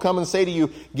both will come and say to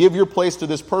you, give your place to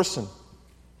this person.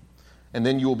 And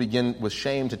then you will begin with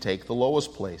shame to take the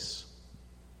lowest place.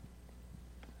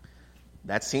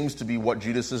 That seems to be what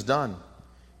Judas has done.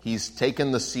 He's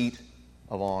taken the seat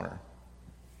of honor.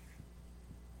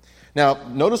 Now,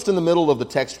 notice in the middle of the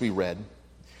text we read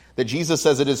that Jesus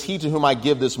says, it is he to whom I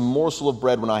give this morsel of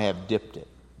bread when I have dipped it.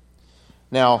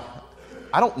 Now,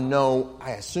 I don't know,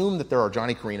 I assume that there are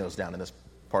Johnny Carinos down in this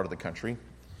part of the country.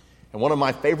 And one of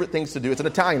my favorite things to do, it's an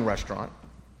Italian restaurant.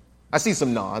 I see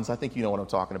some nods. I think you know what I'm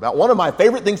talking about. One of my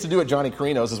favorite things to do at Johnny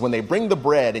Carinos is when they bring the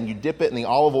bread and you dip it in the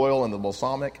olive oil and the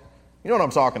balsamic. You know what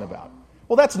I'm talking about.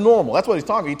 Well, that's normal. That's what he's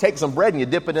talking about. You take some bread and you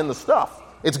dip it in the stuff.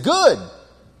 It's good.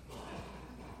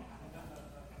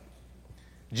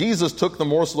 Jesus took the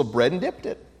morsel of bread and dipped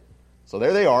it. So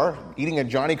there they are, eating a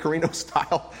Johnny Carino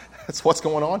style. That's what's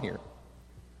going on here.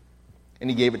 And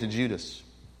he gave it to Judas.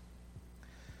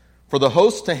 For the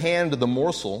host to hand the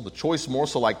morsel, the choice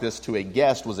morsel like this, to a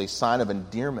guest was a sign of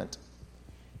endearment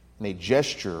and a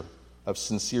gesture of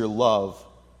sincere love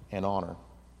and honor.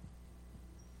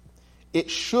 It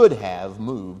should have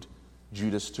moved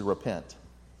Judas to repent.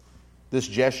 This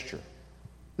gesture,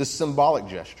 this symbolic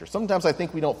gesture. Sometimes I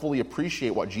think we don't fully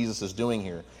appreciate what Jesus is doing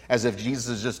here, as if Jesus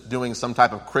is just doing some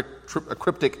type of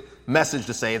cryptic message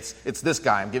to say, it's this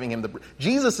guy, I'm giving him the...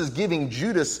 Jesus is giving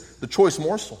Judas the choice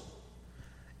morsel.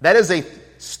 That is a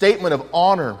statement of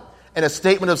honor and a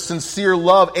statement of sincere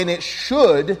love, and it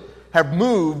should have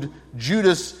moved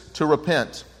Judas to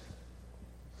repent.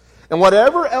 And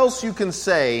whatever else you can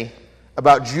say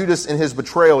about Judas and his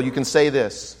betrayal, you can say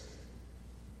this.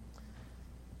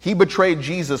 He betrayed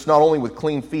Jesus not only with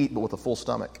clean feet, but with a full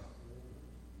stomach.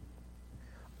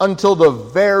 Until the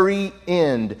very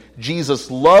end,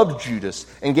 Jesus loved Judas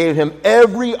and gave him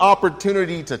every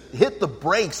opportunity to hit the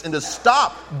brakes and to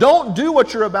stop. Don't do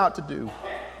what you're about to do.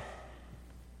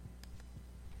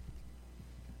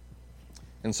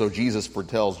 And so Jesus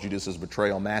foretells Judas'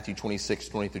 betrayal. Matthew 26,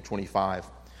 20 through 25.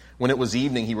 When it was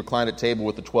evening, he reclined at table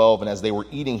with the 12, and as they were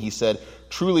eating, he said,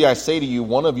 truly I say to you,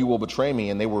 one of you will betray me.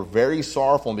 And they were very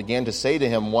sorrowful and began to say to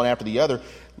him one after the other,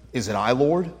 is it I,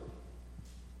 Lord?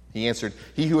 He answered,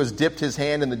 he who has dipped his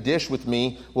hand in the dish with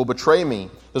me will betray me.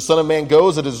 The Son of Man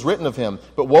goes, it is written of him.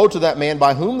 But woe to that man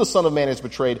by whom the Son of Man is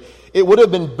betrayed. It would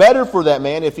have been better for that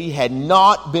man if he had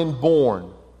not been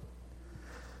born.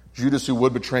 Judas, who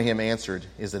would betray him, answered,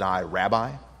 is it I,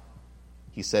 Rabbi?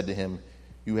 He said to him,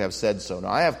 you have said so. Now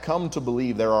I have come to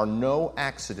believe there are no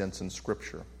accidents in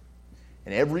Scripture.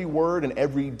 And every word and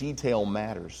every detail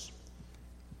matters.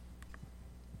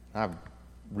 I've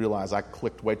realized I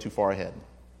clicked way too far ahead.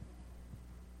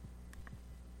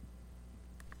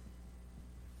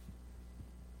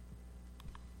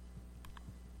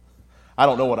 I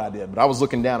don't know what I did, but I was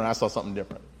looking down and I saw something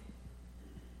different.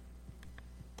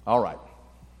 All right.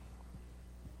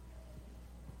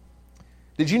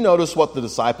 Did you notice what the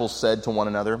disciples said to one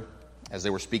another as they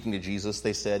were speaking to Jesus?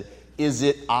 They said, is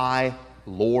it I,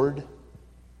 Lord?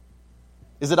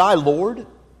 Is it I, Lord?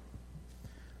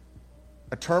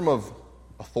 A term of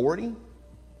authority?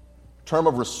 A term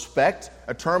of respect?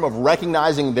 A term of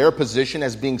recognizing their position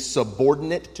as being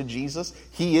subordinate to Jesus?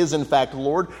 He is, in fact,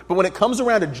 Lord. But when it comes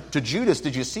around to Judas,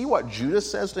 did you see what Judas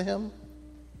says to him?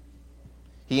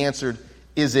 He answered,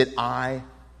 is it I,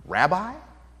 Rabbi?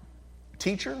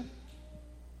 Teacher?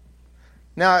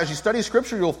 Now, as you study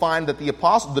Scripture, you'll find that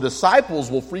the disciples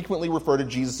will frequently refer to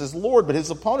Jesus as Lord, but his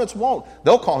opponents won't.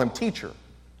 They'll call him teacher,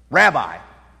 rabbi.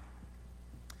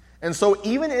 And so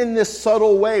even in this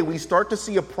subtle way, we start to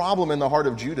see a problem in the heart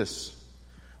of Judas.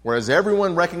 Whereas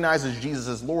everyone recognizes Jesus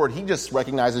as Lord, he just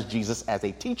recognizes Jesus as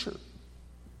a teacher,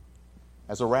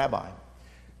 as a rabbi.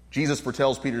 Jesus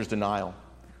foretells Peter's denial.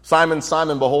 Simon,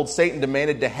 Simon, behold, Satan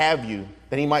demanded to have you,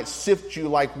 that he might sift you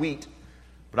like wheat.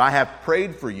 But I have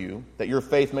prayed for you, that your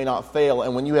faith may not fail.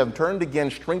 And when you have turned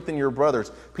again, strengthen your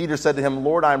brothers. Peter said to him,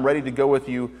 Lord, I am ready to go with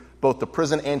you, both to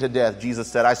prison and to death.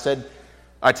 Jesus said,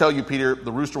 I tell you, Peter,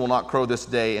 the rooster will not crow this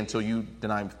day until you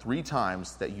deny 3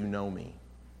 times that you know me.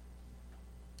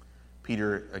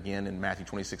 Peter, again, in Matthew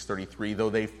 26:33, though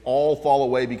they all fall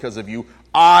away because of you,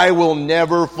 I will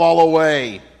never fall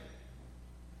away.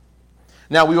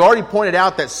 Now, we already pointed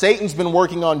out that Satan's been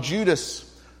working on Judas,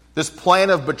 this plan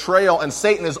of betrayal, and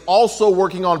Satan is also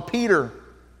working on Peter,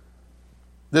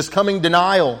 this coming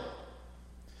denial.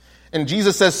 And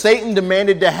Jesus says, Satan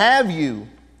demanded to have you.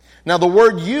 Now, the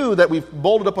word you that we've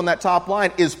bolded up on that top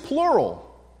line is plural.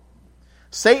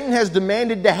 Satan has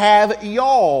demanded to have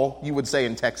y'all, you would say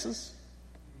in Texas,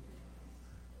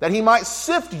 that he might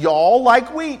sift y'all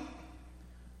like wheat.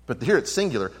 But here it's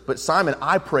singular. But Simon,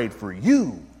 I prayed for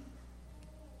you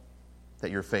that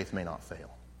your faith may not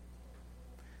fail.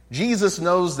 Jesus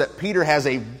knows that Peter has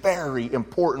a very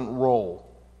important role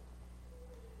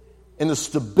in the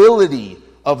stability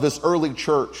of this early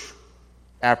church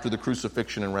after the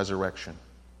crucifixion and resurrection.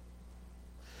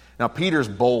 Now, Peter's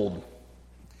bold.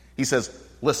 He says,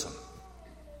 listen,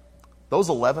 those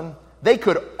 11, they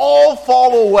could all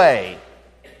fall away,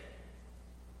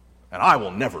 and I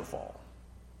will never fall.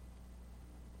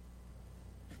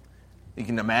 You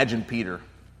can imagine Peter.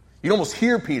 You can almost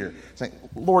hear Peter saying,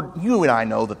 Lord, you and I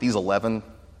know that these 11,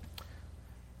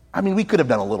 we could have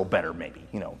done a little better maybe.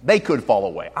 They could fall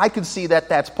away. I could see that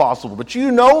that's possible. But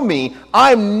you know me,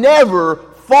 I'm never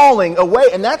falling away.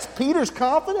 And that's Peter's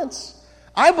confidence.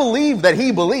 I believe that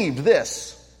he believed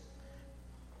this.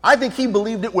 I think he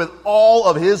believed it with all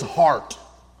of his heart.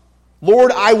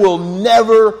 Lord, I will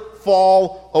never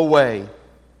fall away.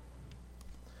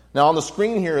 Now on the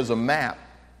screen here is a map.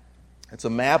 It's a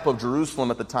map of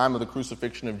Jerusalem at the time of the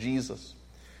crucifixion of Jesus.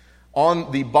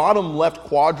 On the bottom left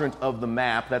quadrant of the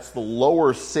map, that's the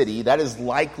lower city. That is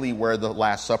likely where the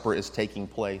Last Supper is taking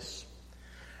place.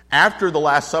 After the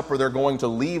Last Supper, they're going to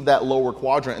leave that lower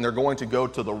quadrant and they're going to go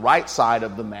to the right side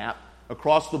of the map,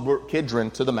 across the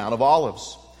Kidron to the Mount of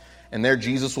Olives. And there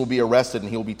Jesus will be arrested and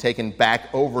he will be taken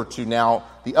back over to now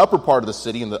the upper part of the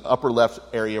city, in the upper left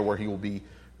area where he will be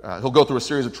he'll go through a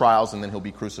series of trials and then he'll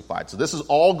be crucified. So this is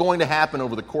all going to happen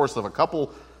over the course of a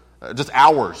couple, just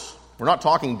hours. We're not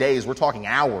talking days, we're talking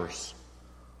hours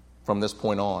from this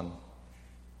point on.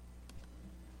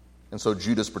 And so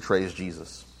Judas betrays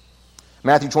Jesus.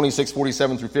 Matthew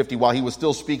 26:47-50, while he was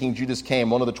still speaking, Judas came,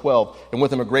 one of the 12, and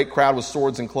with him a great crowd with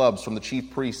swords and clubs from the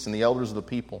chief priests and the elders of the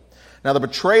people. Now the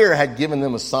betrayer had given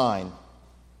them a sign,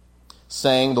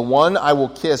 saying, the one I will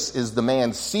kiss is the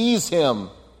man, seize him.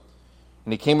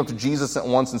 And he came up to Jesus at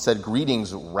once and said,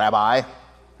 greetings, Rabbi.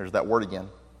 There's that word again.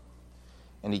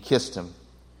 And he kissed him.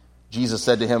 Jesus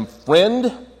said to him,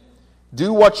 friend,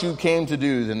 do what you came to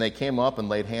do. Then they came up and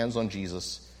laid hands on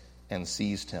Jesus and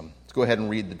seized him. Let's go ahead and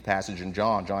read the passage in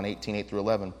John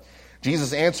 18:8-11.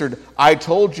 Jesus answered, I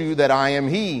told you that I am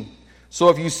he. So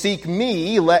if you seek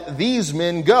me, let these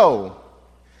men go.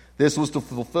 This was to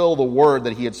fulfill the word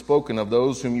that he had spoken, of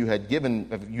those whom you have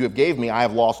gave me, I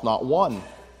have lost not one.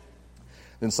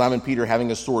 Then Simon Peter, having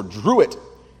a sword, drew it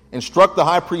and struck the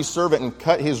high priest's servant and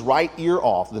cut his right ear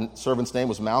off. The servant's name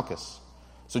was Malchus.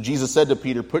 So Jesus said to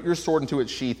Peter, put your sword into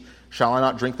its sheath. Shall I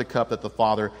not drink the cup that the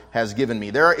Father has given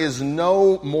me? There is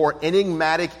no more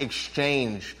enigmatic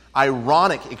exchange,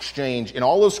 ironic exchange in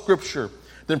all of Scripture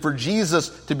than for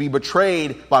Jesus to be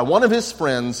betrayed by one of his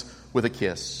friends with a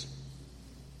kiss.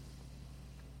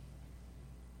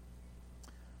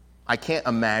 I can't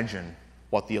imagine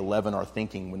what the 11 are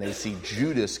thinking when they see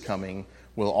Judas coming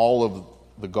with all of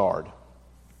the guard.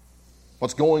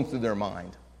 What's going through their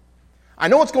mind? I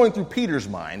know what's going through Peter's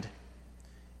mind.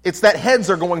 It's that heads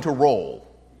are going to roll.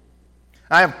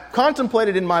 I have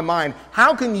contemplated in my mind,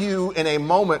 how can you in a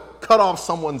moment cut off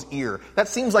someone's ear? That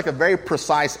seems like a very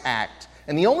precise act.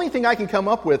 And the only thing I can come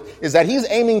up with is that he's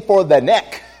aiming for the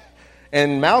neck.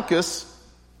 And Malchus,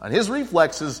 on his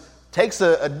reflexes, takes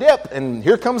a dip, and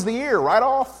here comes the ear right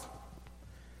off.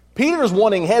 Peter's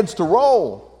wanting heads to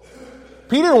roll.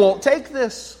 Peter won't take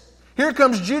this. Here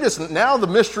comes Judas. Now the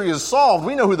mystery is solved.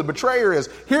 We know who the betrayer is.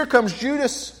 Here comes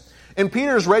Judas. And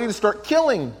Peter's ready to start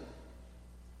killing.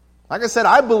 Like I said,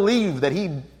 I believe that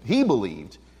he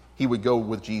believed he would go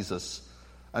with Jesus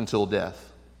until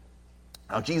death.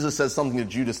 Now Jesus says something to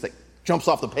Judas that jumps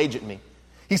off the page at me.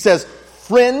 He says,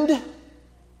 friend,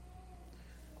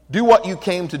 do what you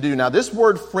came to do. Now this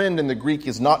word friend in the Greek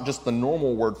is not just the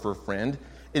normal word for friend.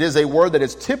 It is a word that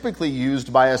is typically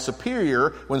used by a superior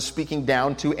when speaking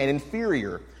down to an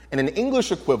inferior. And an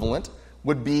English equivalent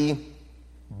would be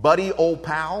buddy old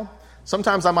pal.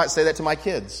 Sometimes I might say that to my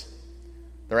kids.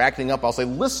 They're acting up, I'll say,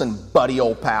 listen, buddy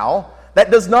old pal.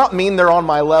 That does not mean they're on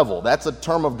my level. That's a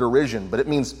term of derision, but it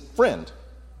means friend.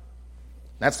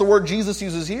 That's the word Jesus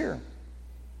uses here.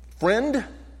 Friend,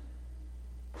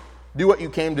 do what you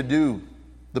came to do.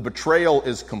 The betrayal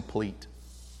is complete.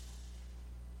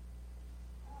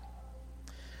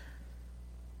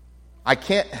 I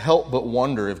can't help but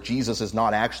wonder if Jesus is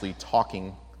not actually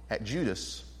talking at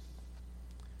Judas,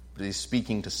 but he's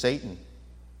speaking to Satan.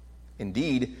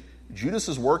 Indeed,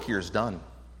 Judas's work here is done.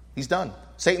 He's done.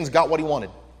 Satan's got what he wanted.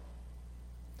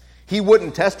 He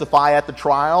wouldn't testify at the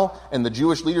trial, and the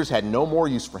Jewish leaders had no more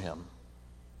use for him.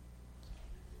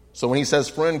 So when he says,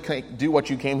 friend, do what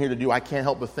you came here to do, I can't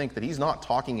help but think that he's not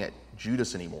talking at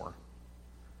Judas anymore.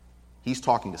 He's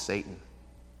talking to Satan.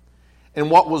 And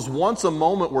what was once a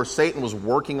moment where Satan was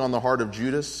working on the heart of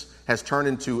Judas has turned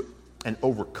into an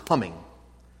overcoming.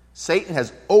 Satan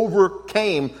has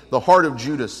overcame the heart of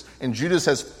Judas, and Judas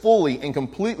has fully and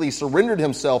completely surrendered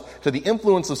himself to the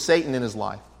influence of Satan in his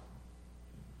life.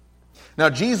 Now,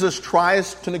 Jesus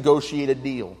tries to negotiate a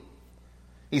deal.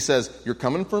 He says, you're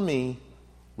coming for me,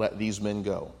 let these men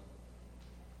go.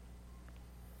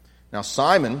 Now,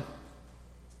 Simon,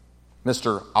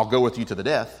 Mr. I'll go with you to the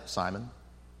death, Simon,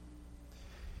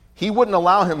 he wouldn't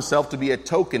allow himself to be a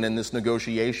token in this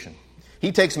negotiation.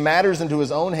 He takes matters into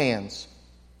his own hands.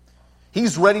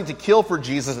 He's ready to kill for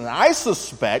Jesus, and I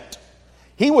suspect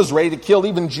he was ready to kill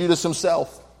even Judas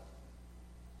himself.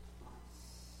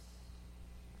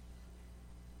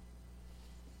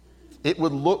 It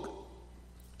would look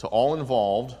to all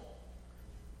involved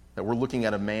that we're looking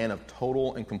at a man of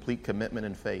total and complete commitment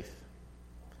and faith.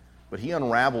 But he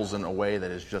unravels in a way that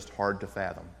is just hard to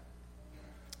fathom.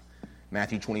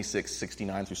 Matthew 26,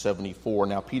 69 through 74.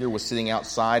 Now Peter was sitting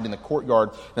outside in the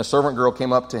courtyard, and a servant girl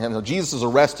came up to him. So Jesus is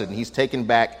arrested, and he's taken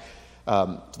back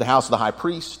to the house of the high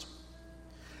priest.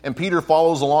 And Peter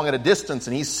follows along at a distance,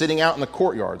 and he's sitting out in the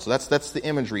courtyard. So that's the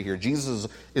imagery here. Jesus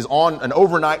is on an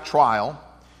overnight trial.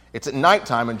 It's at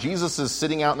nighttime, and Jesus is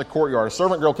sitting out in the courtyard. A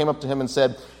servant girl came up to him and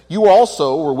said, you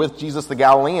also were with Jesus the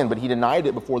Galilean, but he denied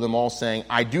it before them all, saying,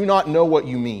 I do not know what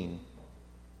you mean.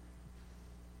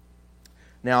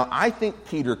 Now, I think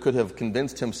Peter could have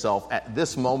convinced himself at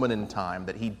this moment in time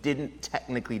that he didn't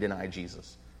technically deny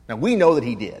Jesus. Now, we know that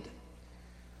he did.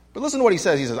 But listen to what he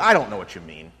says. He says, I don't know what you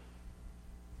mean.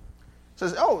 He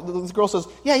says, this girl says,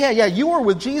 yeah, you were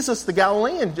with Jesus the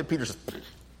Galilean. Peter says,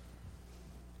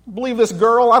 believe this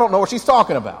girl? I don't know what she's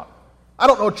talking about. I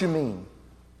don't know what you mean.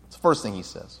 It's the first thing he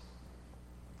says.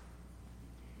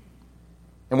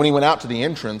 And when he went out to the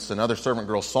entrance, another servant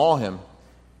girl saw him,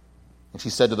 and she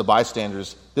said to the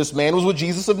bystanders, this man was with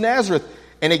Jesus of Nazareth.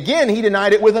 And again, he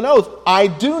denied it with an oath. I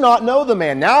do not know the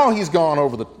man. Now he's gone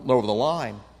over the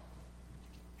line.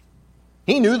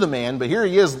 He knew the man, but here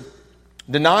he is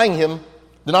denying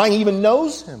he even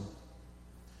knows him.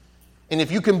 And if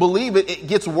you can believe it, it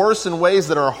gets worse in ways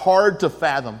that are hard to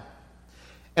fathom.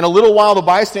 In a little while, the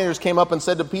bystanders came up and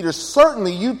said to Peter,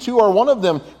 certainly you too are one of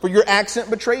them, for your accent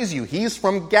betrays you. He's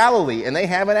from Galilee, and they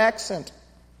have an accent.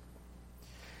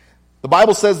 The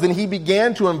Bible says, then he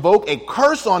began to invoke a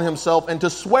curse on himself and to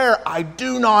swear, I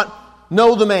do not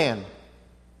know the man.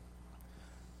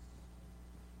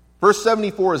 Verse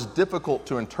 74 is difficult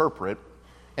to interpret,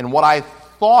 and what I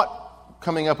thought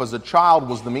coming up as a child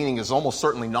was the meaning is almost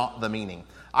certainly not the meaning.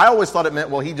 I always thought it meant,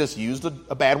 well, he just used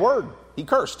a bad word. He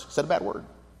cursed, said a bad word.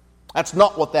 That's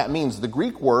not what that means. The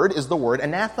Greek word is the word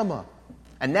anathema,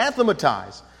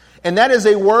 anathematize. And that is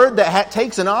a word that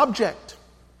takes an object.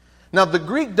 Now, the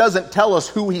Greek doesn't tell us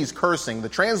who he's cursing. The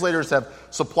translators have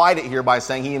supplied it here by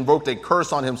saying he invoked a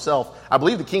curse on himself. I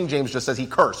believe the King James just says he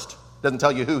cursed. Doesn't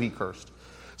tell you who he cursed.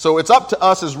 So it's up to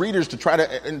us as readers to try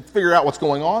to figure out what's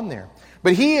going on there.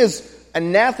 But he is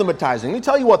anathematizing. Let me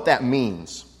tell you what that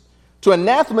means. To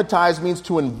anathematize means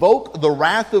to invoke the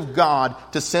wrath of God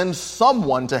to send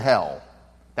someone to hell.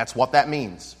 That's what that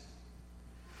means.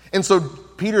 And so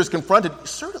Peter is confronted.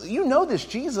 Certainly, you know this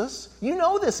Jesus. You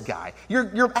know this guy.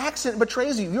 Your accent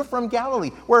betrays you. You're from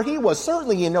Galilee, where he was.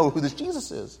 Certainly you know who this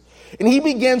Jesus is. And he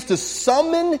begins to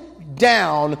summon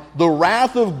down the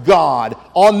wrath of God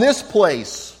on this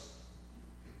place.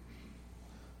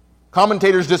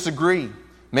 Commentators disagree.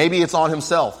 Maybe it's on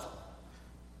himself.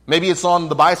 Maybe it's on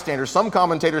the bystanders. Some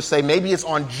commentators say maybe it's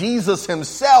on Jesus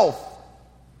himself.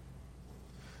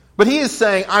 But he is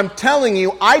saying, I'm telling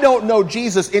you, I don't know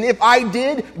Jesus, and if I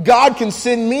did, God can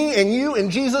send me and you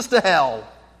and Jesus to hell.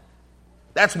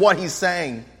 That's what he's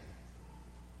saying.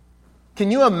 Can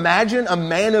you imagine a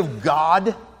man of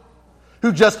God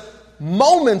who just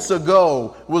moments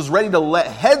ago was ready to let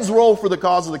heads roll for the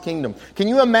cause of the kingdom. Can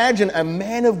you imagine a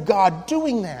man of God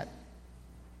doing that?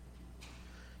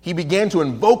 He began to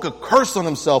invoke a curse on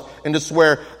himself and to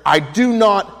swear, I do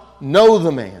not know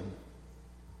the man.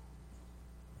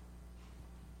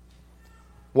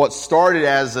 What started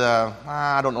as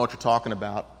I don't know what you're talking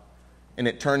about, and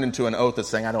it turned into an oath that's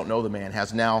saying, I don't know the man,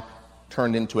 has now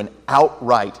turned into an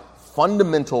outright,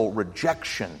 fundamental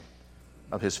rejection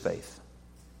of his faith.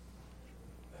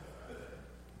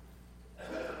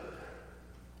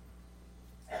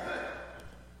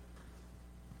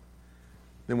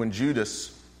 Then when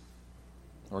Judas,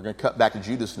 we're going to cut back to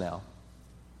Judas now.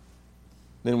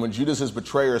 Then when Judas, his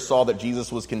betrayer, saw that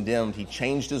Jesus was condemned, he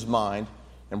changed his mind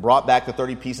and brought back the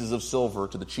 30 pieces of silver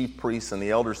to the chief priests and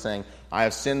the elders, saying, I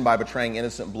have sinned by betraying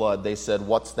innocent blood. They said,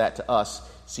 what's that to us?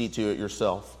 See to it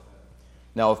yourself.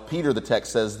 Now of Peter, the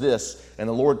text says this, and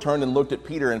the Lord turned and looked at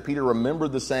Peter, and Peter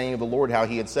remembered the saying of the Lord, how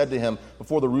he had said to him,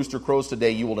 before the rooster crows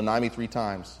today, you will deny me 3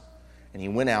 times. And he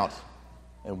went out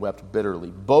and wept bitterly.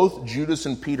 Both Judas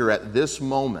and Peter at this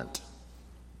moment,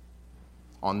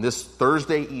 on this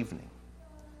Thursday evening,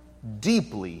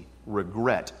 deeply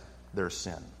regret their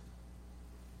sin.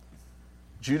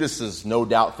 Judas is no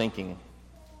doubt thinking,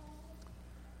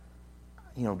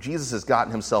 Jesus has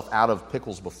gotten himself out of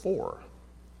pickles before.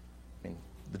 I mean,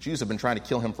 the Jews have been trying to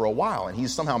kill him for a while, and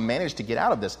he's somehow managed to get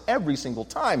out of this every single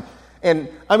time. And,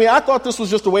 I thought this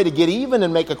was just a way to get even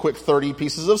and make a quick 30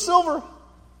 pieces of silver.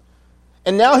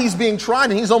 And now he's being tried,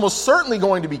 and he's almost certainly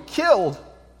going to be killed.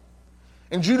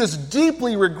 And Judas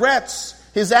deeply regrets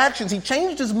his actions. He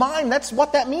changed his mind. That's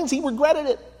what that means. He regretted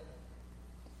it.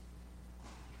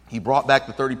 He brought back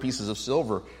the 30 pieces of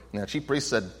silver. And the chief priest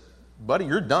said, buddy,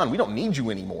 you're done. We don't need you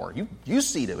anymore. You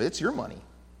see to it. It's your money.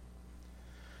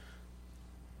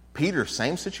 Peter,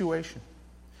 same situation.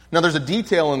 Now, there's a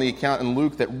detail in the account in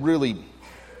Luke that really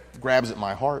grabs at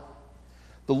my heart.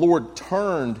 The Lord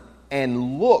turned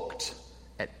and looked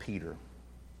at Peter.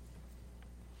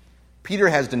 Peter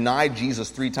has denied Jesus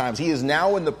 3 times. He is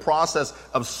now in the process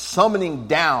of summoning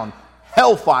down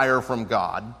hellfire from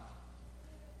God.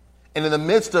 And in the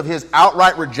midst of his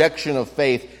outright rejection of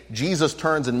faith, Jesus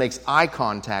turns and makes eye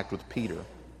contact with Peter.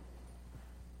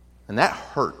 And that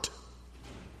hurt.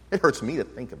 It hurts me to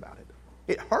think about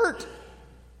it. It hurt.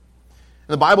 And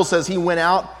the Bible says he went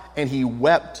out and he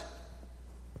wept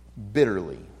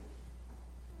bitterly.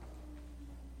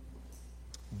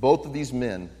 Both of these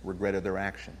men regretted their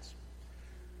actions.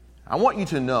 I want you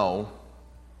to know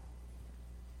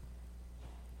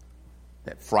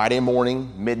that Friday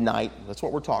morning, midnight, that's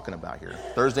what we're talking about here.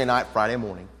 Thursday night, Friday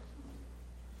morning.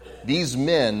 These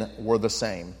men were the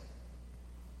same.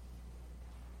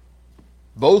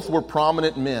 Both were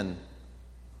prominent men,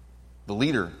 the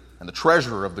leader and the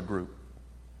treasurer of the group.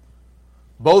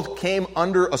 Both came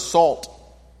under assault,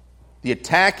 the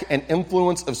attack and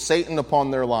influence of Satan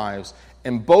upon their lives,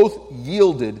 and both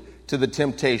yielded to the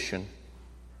temptation.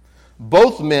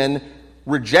 Both men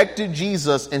rejected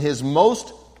Jesus in his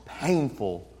most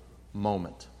painful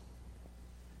moment.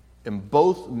 And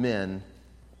both men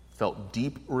felt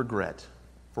deep regret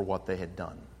for what they had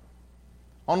done.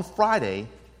 On Friday,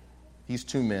 these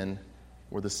 2 men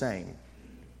were the same.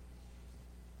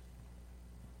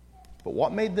 But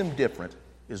what made them different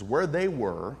is where they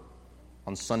were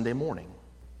on Sunday morning.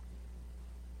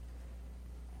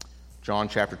 John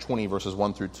chapter 20, verses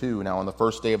 1 through 2. Now on the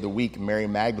first day of the week, Mary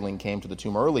Magdalene came to the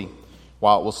tomb early,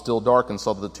 while it was still dark, and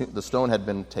saw that the stone had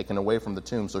been taken away from the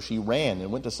tomb. So she ran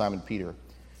and went to Simon Peter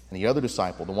and the other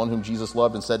disciple, the one whom Jesus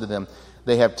loved, and said to them,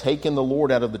 they have taken the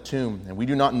Lord out of the tomb, and we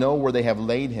do not know where they have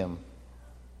laid him.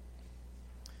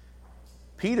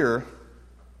 Peter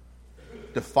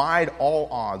defied all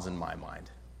odds in my mind,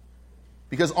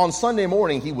 because on Sunday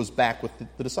morning he was back with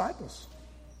the disciples.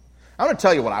 I'm going to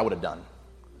tell you what I would have done.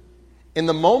 In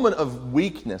the moment of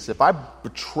weakness, if I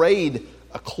betrayed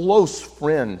a close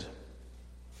friend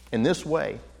in this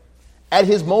way, at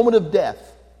his moment of death,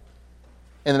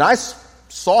 and then I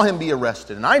saw him be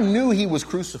arrested, and I knew he was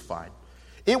crucified,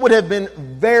 it would have been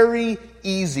very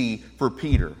easy for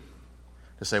Peter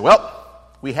to say, well,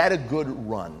 we had a good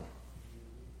run.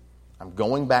 I'm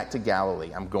going back to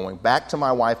Galilee. I'm going back to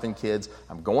my wife and kids.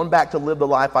 I'm going back to live the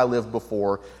life I lived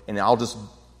before, and I'll just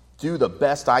do the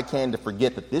best I can to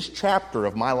forget that this chapter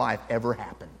of my life ever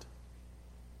happened.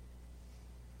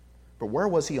 But where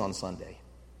was he on Sunday?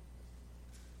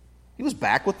 He was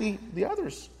back with the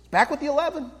others. Back with the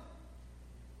 11.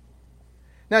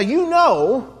 Now you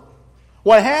know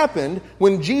what happened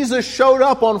when Jesus showed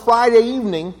up on Friday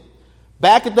evening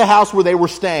back at the house where they were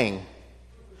staying.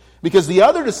 Because the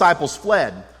other disciples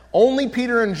fled. Only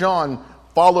Peter and John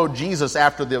followed Jesus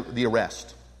after the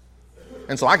arrest.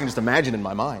 And so I can just imagine in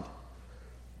my mind.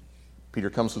 Peter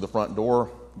comes through the front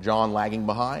door, John lagging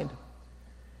behind.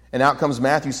 And out comes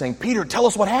Matthew saying, Peter, tell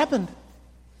us what happened.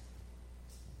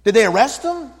 Did they arrest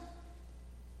him?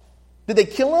 Did they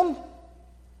kill him?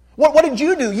 What did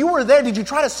you do? You were there. Did you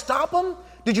try to stop him?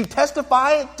 Did you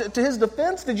testify to his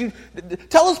defense?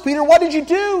 Tell us, Peter, what did you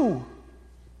do?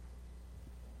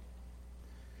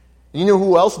 You know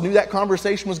who else knew that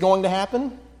conversation was going to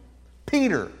happen?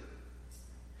 Peter.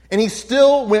 And he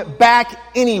still went back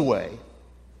anyway.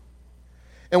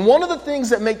 And one of the things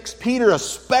that makes Peter a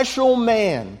special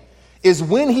man is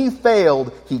when he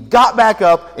failed, he got back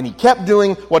up and he kept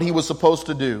doing what he was supposed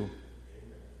to do.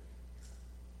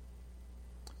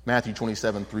 Matthew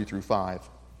 27, 3 through 5.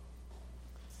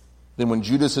 Then when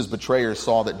Judas, his betrayer,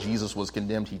 saw that Jesus was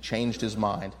condemned, he changed his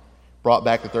mind, brought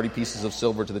back the 30 pieces of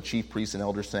silver to the chief priests and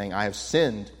elders, saying, I have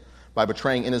sinned by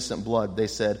betraying innocent blood. They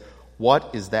said,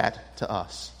 what is that to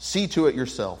us? See to it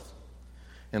yourself.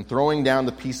 And throwing down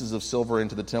the pieces of silver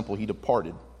into the temple, he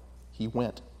departed. He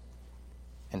went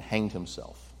and hanged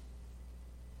himself.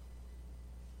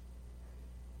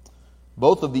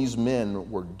 Both of these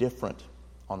men were different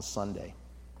on Sunday.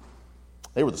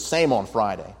 They were the same on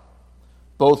Friday.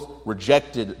 Both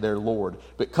rejected their Lord.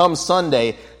 But come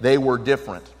Sunday, they were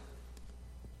different.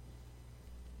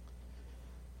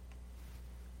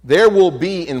 There will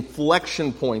be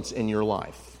inflection points in your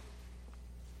life.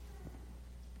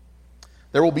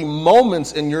 There will be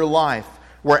moments in your life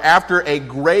where after a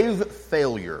grave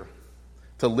failure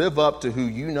to live up to who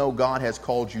you know God has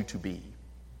called you to be,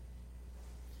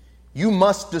 you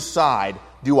must decide,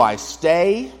 do I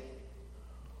stay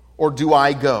or do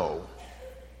I go?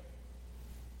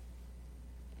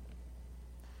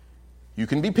 You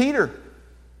can be Peter.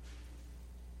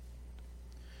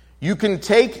 You can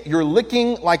take your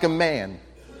licking like a man.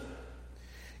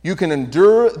 You can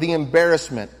endure the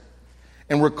embarrassment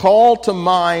and recall to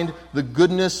mind the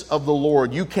goodness of the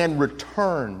Lord. You can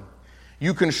return.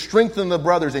 You can strengthen the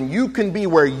brothers, and you can be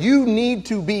where you need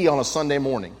to be on a Sunday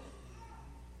morning.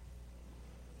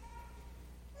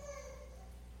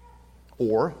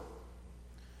 Or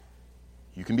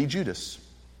you can be Judas.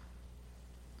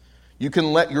 You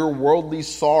can let your worldly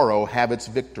sorrow have its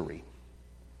victory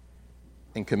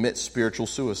and commit spiritual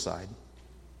suicide.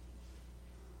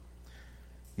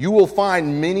 You will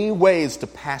find many ways to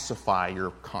pacify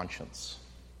your conscience.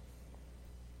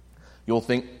 You'll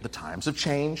think the times have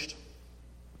changed.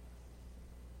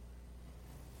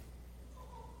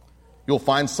 You'll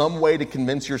find some way to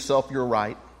convince yourself you're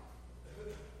right.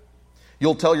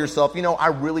 You'll tell yourself, I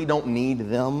really don't need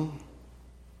them.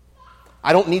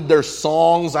 I don't need their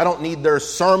songs. I don't need their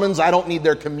sermons. I don't need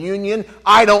their communion.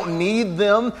 I don't need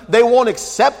them. They won't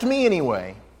accept me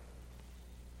anyway.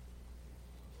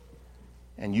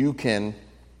 And you can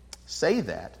say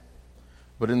that,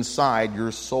 but inside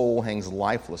your soul hangs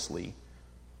lifelessly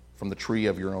from the tree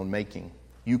of your own making.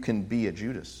 You can be a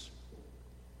Judas.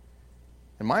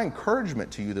 And my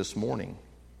encouragement to you this morning,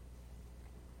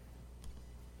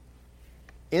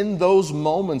 in those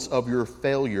moments of your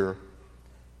failure,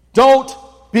 don't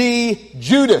be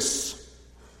Judas.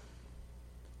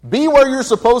 Be where you're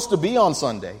supposed to be on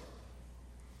Sunday.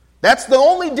 That's the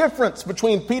only difference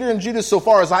between Peter and Judas so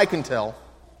far as I can tell.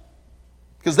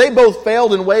 Because they both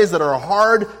failed in ways that are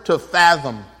hard to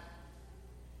fathom.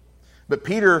 But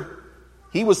Peter,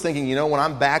 he was thinking, when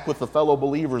I'm back with the fellow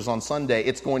believers on Sunday,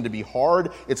 it's going to be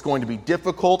hard. It's going to be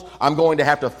difficult. I'm going to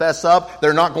have to fess up.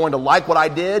 They're not going to like what I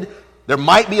did. There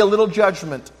might be a little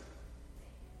judgment.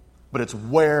 But it's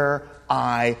where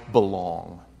I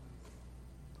belong.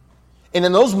 And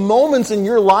in those moments in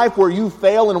your life where you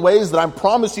fail in ways that I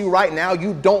promise you right now,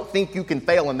 you don't think you can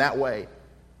fail in that way.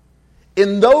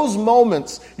 In those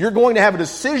moments, you're going to have a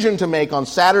decision to make on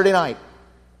Saturday night.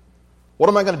 What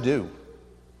am I going to do?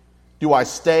 Do I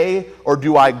stay or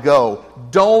do I go?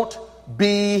 Don't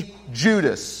be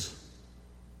Judas.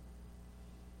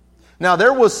 Now,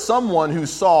 there was someone who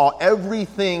saw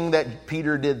everything that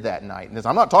Peter did that night. And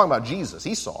I'm not talking about Jesus.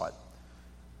 He saw it.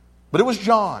 But it was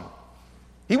John.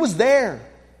 He was there.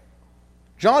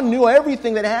 John knew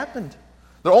everything that happened.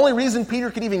 The only reason Peter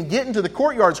could even get into the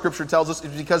courtyard, Scripture tells us,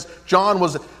 is because John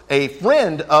was a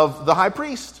friend of the high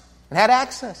priest and had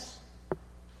access.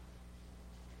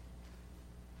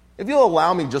 If you'll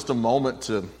allow me just a moment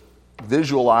to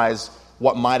visualize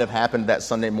what might have happened that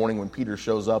Sunday morning when Peter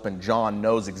shows up and John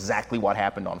knows exactly what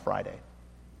happened on Friday.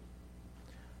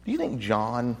 Do you think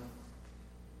John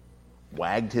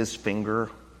wagged his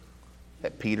finger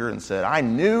at Peter and said, I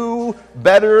knew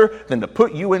better than to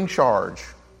put you in charge?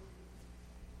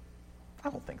 I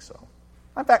don't think so.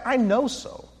 In fact, I know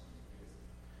so.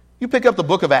 You pick up the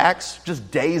book of Acts,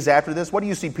 just days after this, what do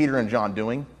you see Peter and John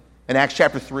doing in Acts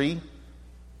chapter 3?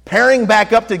 Pairing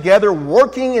back up together,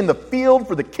 working in the field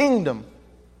for the kingdom.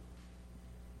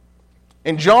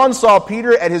 And John saw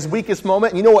Peter at his weakest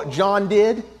moment, and you know what John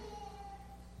did?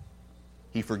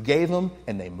 He forgave him,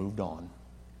 and they moved on.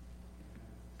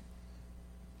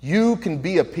 You can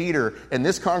be a Peter, and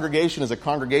this congregation is a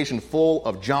congregation full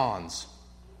of Johns.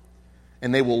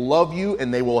 And they will love you,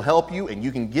 and they will help you, and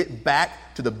you can get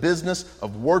back to the business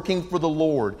of working for the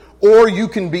Lord. Or you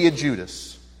can be a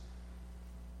Judas.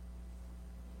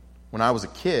 When I was a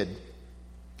kid,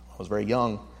 I was very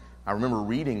young, I remember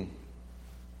reading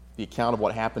the account of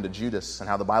what happened to Judas and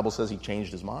how the Bible says he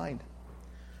changed his mind.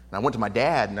 And I went to my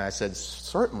dad and I said,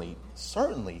 certainly,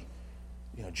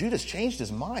 Judas changed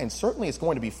his mind. Certainly it's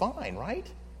going to be fine, right?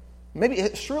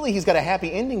 Surely he's got a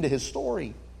happy ending to his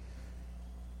story.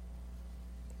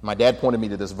 My dad pointed me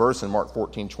to this verse in Mark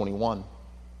 14:21.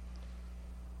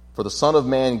 For the Son of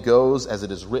Man goes as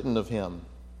it is written of him.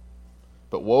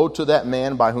 But woe to that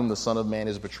man by whom the Son of Man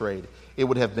is betrayed. It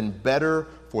would have been better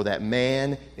for that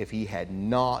man if he had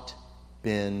not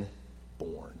been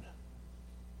born.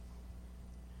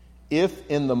 If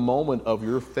in the moment of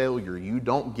your failure you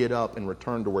don't get up and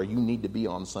return to where you need to be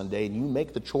on Sunday and you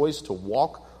make the choice to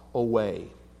walk away,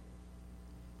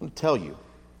 I'm going to tell you,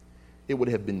 it would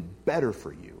have been better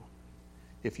for you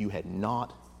if you had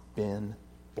not been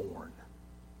born.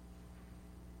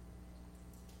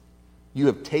 You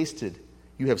have tasted,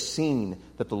 you have seen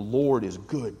that the Lord is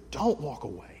good. Don't walk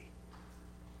away.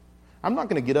 I'm not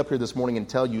going to get up here this morning and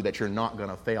tell you that you're not going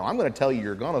to fail. I'm going to tell you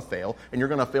you're going to fail, and you're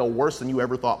going to fail worse than you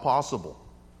ever thought possible.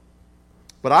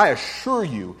 But I assure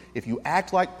you, if you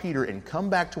act like Peter and come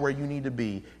back to where you need to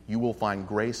be, you will find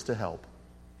grace to help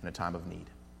in a time of need.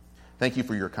 Thank you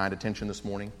for your kind attention this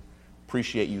morning.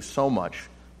 Appreciate you so much.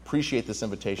 Appreciate this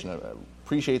invitation.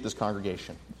 Appreciate this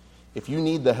congregation. If you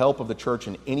need the help of the church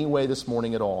in any way this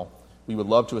morning at all, we would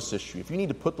love to assist you. If you need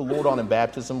to put the Lord on in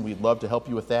baptism, we'd love to help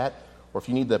you with that. Or if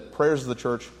you need the prayers of the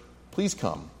church, please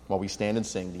come while we stand and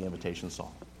sing the invitation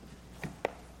song.